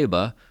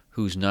Qutayba,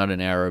 who's not an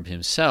Arab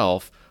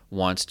himself,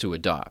 wants to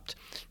adopt.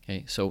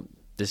 Okay, so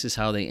this is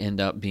how they end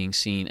up being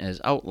seen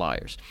as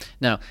outliers.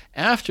 Now,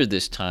 after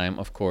this time,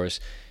 of course,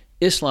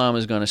 Islam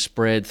is going to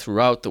spread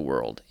throughout the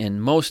world,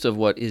 and most of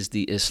what is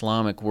the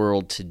Islamic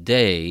world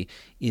today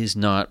is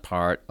not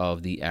part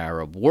of the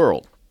Arab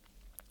world.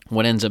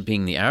 What ends up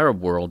being the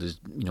Arab world is,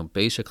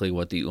 basically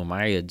what the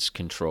Umayyads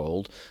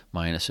controlled,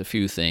 minus a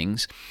few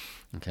things.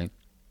 Okay,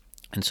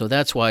 and so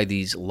that's why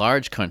these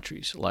large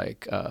countries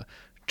like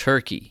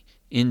Turkey,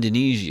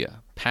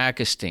 Indonesia,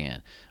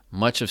 Pakistan,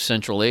 much of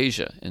Central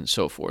Asia and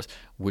so forth,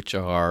 which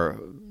are,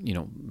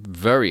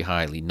 very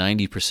highly,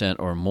 90%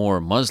 or more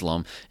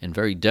Muslim, and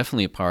very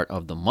definitely a part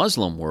of the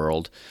Muslim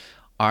world,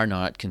 are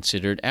not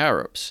considered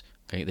Arabs.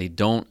 Okay? They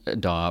don't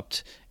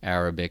adopt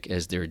Arabic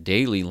as their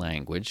daily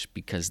language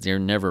because they're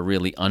never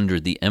really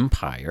under the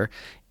empire,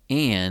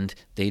 and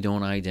they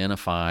don't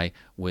identify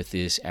with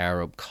this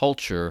Arab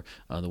culture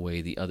the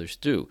way the others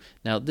do.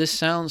 Now, this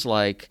sounds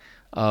like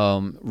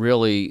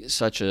really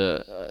such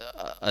a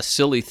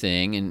silly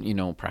thing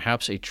and,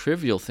 perhaps a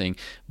trivial thing,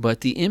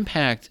 but the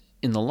impact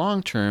in the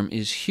long term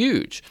is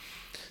huge.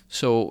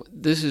 So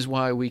this is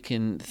why we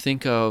can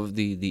think of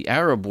the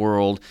Arab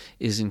world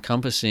is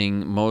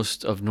encompassing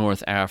most of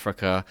North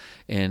Africa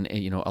and,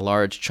 a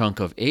large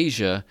chunk of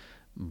Asia,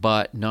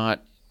 but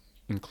not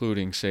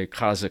including, say,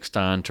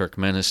 Kazakhstan,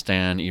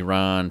 Turkmenistan,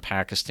 Iran,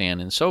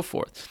 Pakistan, and so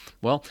forth.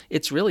 Well,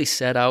 it's really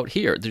set out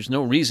here. There's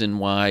no reason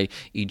why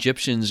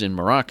Egyptians and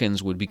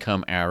Moroccans would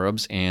become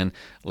Arabs and,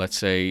 let's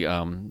say,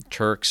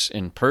 Turks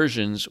and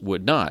Persians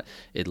would not.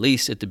 At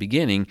least at the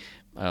beginning,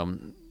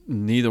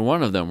 neither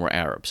one of them were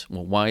Arabs.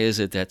 Well, why is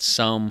it that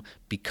some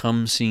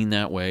become seen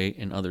that way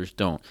and others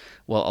don't?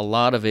 Well, a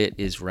lot of it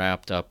is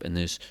wrapped up in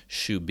this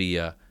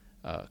Shubiya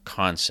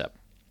concept.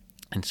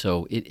 And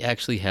so it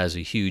actually has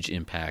a huge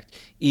impact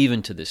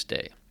even to this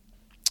day.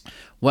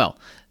 Well,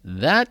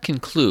 that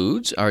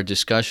concludes our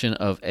discussion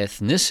of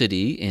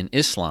ethnicity in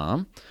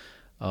Islam.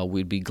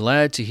 We'd be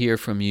glad to hear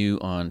from you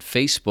on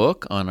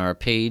Facebook, on our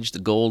page, The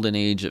Golden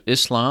Age of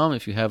Islam.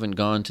 If you haven't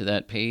gone to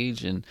that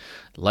page and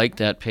liked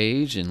that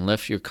page and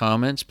left your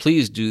comments,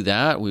 please do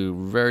that. We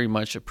very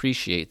much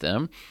appreciate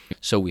them.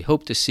 So we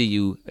hope to see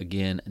you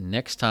again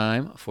next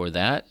time for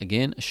that.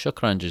 Again,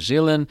 shukran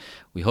jazilan.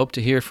 We hope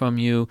to hear from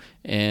you,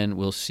 and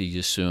we'll see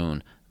you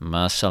soon.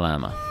 Ma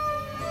salama.